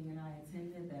Mrs. King and I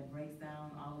attended that breaks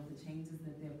down all of the changes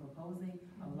that they're proposing.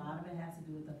 A lot of it has to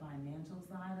do with the financial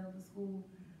side of the school,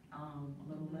 a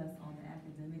little less on the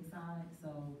academic side.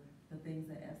 So the things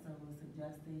that Esther was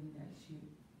suggesting that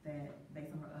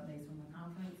based on her updates from the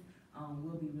conference,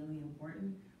 will be really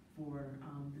important for,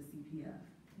 the CPF.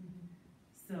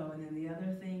 So, and then the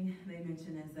other thing they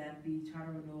mentioned is that the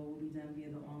charter renewal will be done via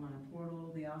the online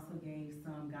portal. They also gave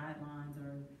some guidelines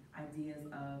or ideas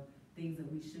of things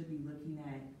that we should be looking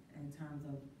at in terms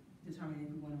of determining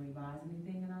if we want to revise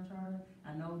anything in our charter.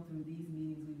 I know through these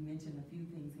meetings, we've mentioned a few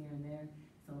things here and there,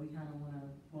 so we kind of want to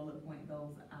bullet point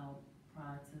those out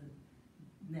prior to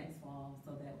next fall,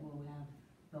 so that we'll have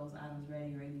those items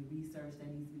ready, or any research that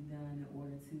needs to be done in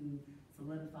order to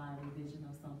solidify a revision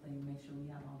of something, make sure we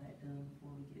have all that done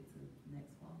before we get to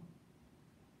next fall.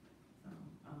 So,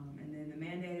 and then the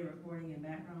mandated reporting and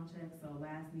background checks. So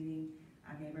last meeting,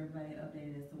 I gave everybody an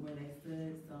update as to where they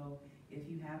stood. So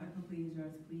if you haven't completed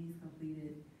yours, please complete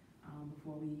it,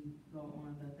 before we go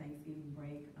on the Thanksgiving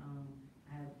break.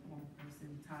 I had one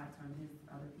person, Todd, turn his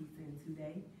other piece in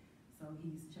today, so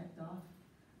he's checked off.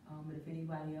 But if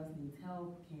anybody else needs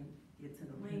help, can't get to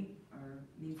the link, or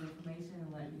needs information,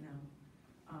 let me know.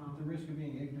 At the risk of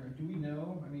being ignorant, do we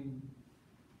know, I mean,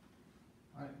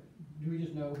 do we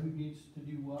just know who needs to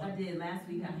do what? I did, last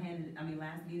meeting I handed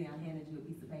you a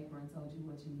piece of paper and told you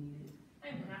what you needed.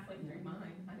 I'm halfway through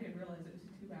mine, I didn't realize it was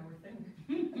a 2-hour thing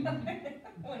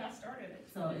when I started it.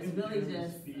 So it's really Is it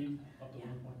just, speed up to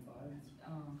yeah.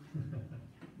 1.5?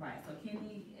 Right, so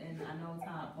Kenny and I know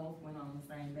Todd both went on the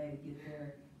same day to get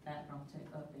their background check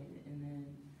updated, and then,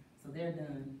 so they're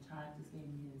done, Todd just gave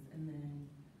me his, and then,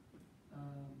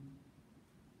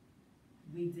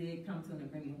 we did come to an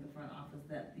agreement with the front office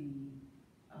that the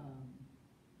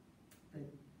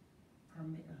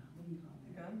permit, what do you call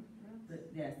it? Gun?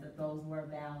 Yes, that those were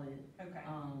valid, Okay. IDs.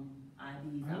 I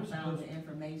I was found supposed- the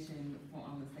information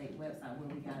on the state website where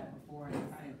we got it before, and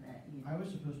I sent that in. I was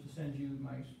supposed to send you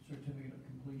my certificate of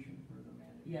completion for the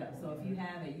mandate. Yeah, so if you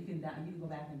have it, you can go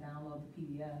back and download the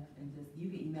PDF and you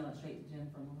can email it straight to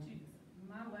Jennifer Malone.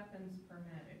 My weapons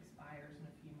permit expires in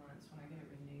a few months, when I get it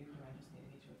renewed, do I just need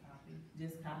to get you a copy?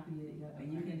 Just copy it, yeah,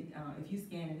 and you can, if you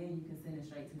scan it in, you can send it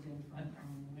straight to Jennifer.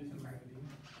 Okay. It's a Right. ID.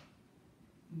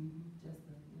 Just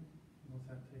the, What's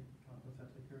that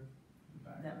take care of?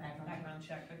 that background. Background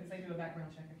check, because they do a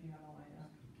background check if you have all my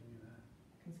Give me that.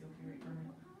 concealed carry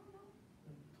permit.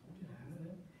 Told you to have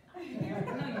it. No, you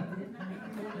didn't.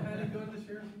 I had to go to the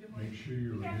sheriff and get my. Make sure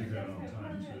you renew that on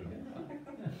time too.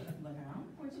 Look, I don't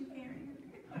know what you carrying.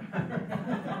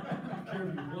 Care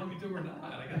if you want me to or not,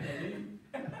 I got to leave.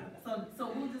 So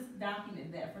we'll just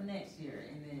document that for next year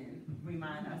and then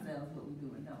remind ourselves what we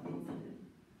do and don't need to do.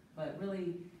 But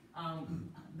really,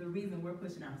 the reason we're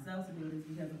pushing ourselves to do it is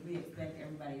because if we expect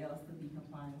everybody else to be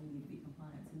compliant, we need to be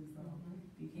compliant too. So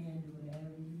if you can do whatever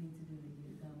you need to do to get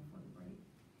it done before the break.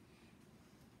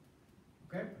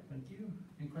 Okay, thank you.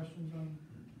 Any questions on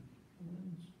the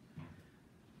ones?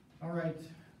 All right,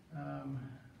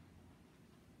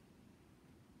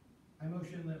 I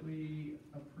motion that we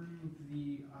approve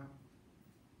the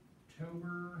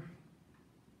October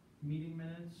meeting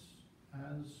minutes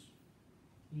as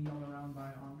emailed around by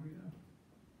Andrea.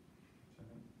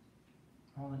 Second.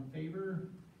 All in favor?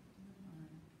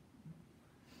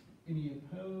 Any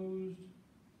opposed?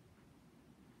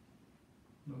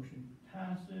 Motion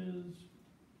passes.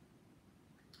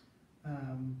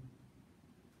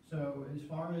 So as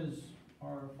far as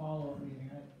our follow-up meeting,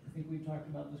 I think we talked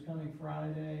about this coming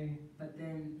Friday. But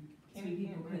then two Kenny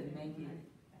people can't couldn't make make it. it.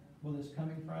 Well, this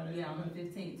coming Friday? Yeah, on the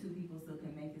 15th, 2 people still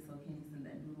can make it, so Kenny sent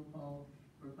that doodle poll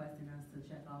requesting us to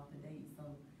check off the date. So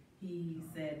he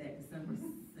said that December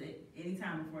 6th,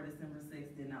 anytime before December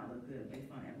 6th did not look good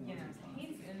based on everyone's Yeah, response.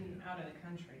 he's out of the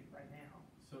country right now.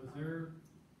 So is there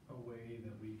a way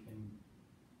that we can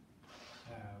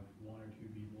have 1 or 2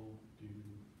 people do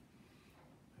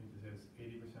is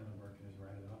 80% of work is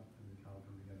write it up and the council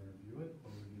come together and review it, or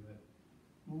review it?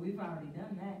 Well, we've already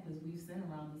done that, cause we've sent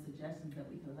around the suggestions that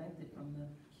we collected from the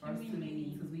Can first we two maybe-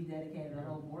 meetings, cause we dedicated a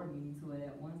whole board meeting to it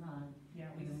at one time.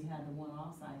 Yeah, And then we had the one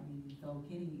offsite meeting, so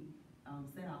Kenny,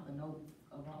 sent out the notes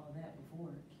of all of that before.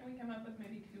 can we come up with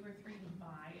maybe 2 or 3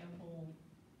 viable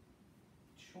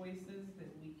choices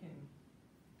that we can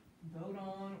vote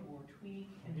on or tweak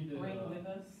and We did, bring with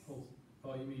us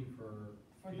Oh, you mean for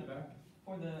for the, feedback?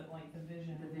 for the, like, the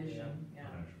vision? The vision, Yeah.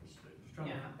 An actual statement, Just trying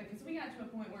to, Yeah, because we got to a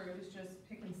point where it was just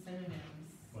picking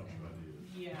synonyms. bunch of ideas.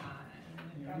 Yeah,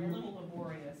 and it Yeah, got we a were- little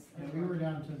laborious. Yeah, we were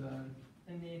down to the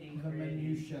nitty the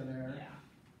minutia there. Yeah.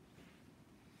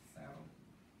 So,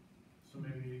 so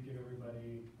maybe give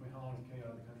everybody, how long is Kenny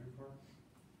out of the country for?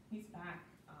 he's back,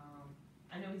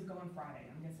 I know he's going Friday,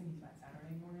 I'm guessing he's back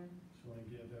Saturday morning. So wanna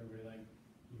give everybody like,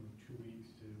 2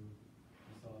 weeks to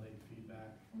consolidate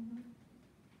feedback.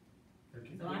 Or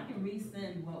So I can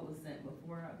resend what was sent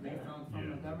before, based on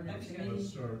from the Yeah. governance That'd be committee.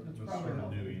 Let's start That's a probably new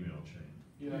helpful. email chain.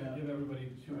 Yeah, Yeah. give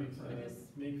everybody 2 weeks Right. to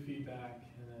Just- make feedback,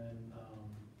 and then,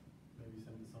 maybe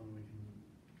send some we can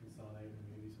consolidate, and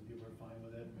maybe some people are fine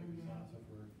with it, maybe Mhm. not, so if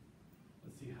we're,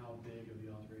 let's see how big of the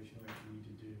alteration we actually need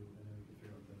to do, and then we can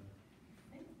figure out the, I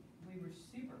think we were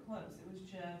super close, it was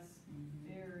just Mhm.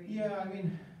 very. Yeah, I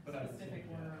mean, but I. Specific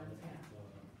words, yeah.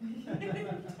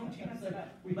 yeah. Don't you mess it up.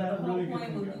 we But got the whole really good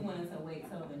point was we feedback. wanted to wait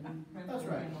till the new principal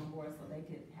right. came on board so they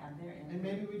could have their input. And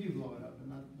maybe we do blow it up,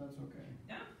 and that's okay.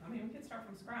 Yeah, I mean, we could start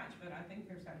from scratch, but I think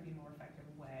there's gotta be a more effective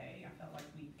way, I felt like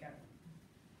we got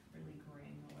really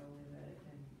granular with it,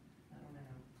 and I don't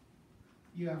know.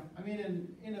 Yeah, I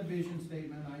mean, in a vision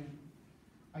statement,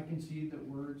 I can see that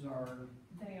words are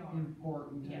They are,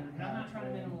 important yeah, and and I'm not trying to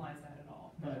impactful, minimize that at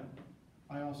all, no. But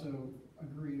I also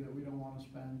agree that we don't wanna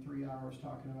spend 3 hours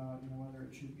talking about, whether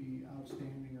it should be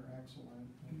outstanding or excellent.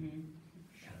 Mhm.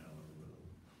 Shall or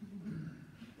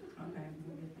will. Okay,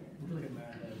 we'll get there. Look at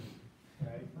Matt,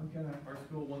 right? I'm gonna, Our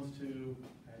school wants to,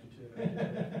 adjective.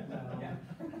 Yeah.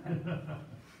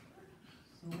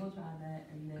 So we'll try that,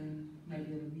 and then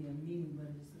maybe it'll be a meeting,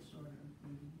 but just a shorter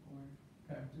meeting, or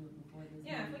okay, do it before this.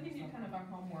 Yeah, if we meeting can or do kind of something.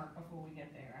 our homework before we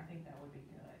get there, I think that would be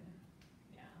good,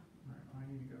 yeah, all right,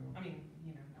 I need to go I mean,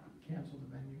 not. cancel the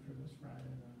venue for this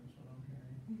Friday, then, is what I'm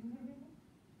hearing.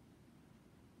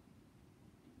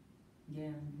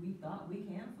 Yeah, we thought we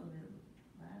canceled it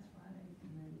last Friday,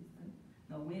 and then he sent,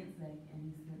 no, Wednesday, and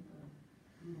he sent the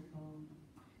Google poll.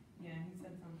 Yeah, he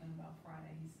said something about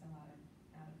Friday, he's still out of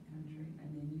the country.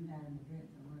 And then you had an event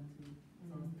to run to,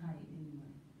 so it's tight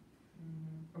anyway.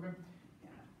 Okay.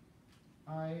 Yeah.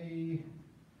 I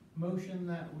motion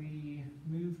that we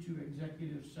move to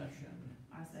executive session.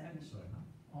 I second. Second.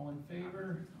 All in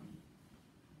favor?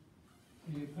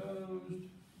 Any opposed?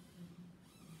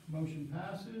 Motion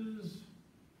passes.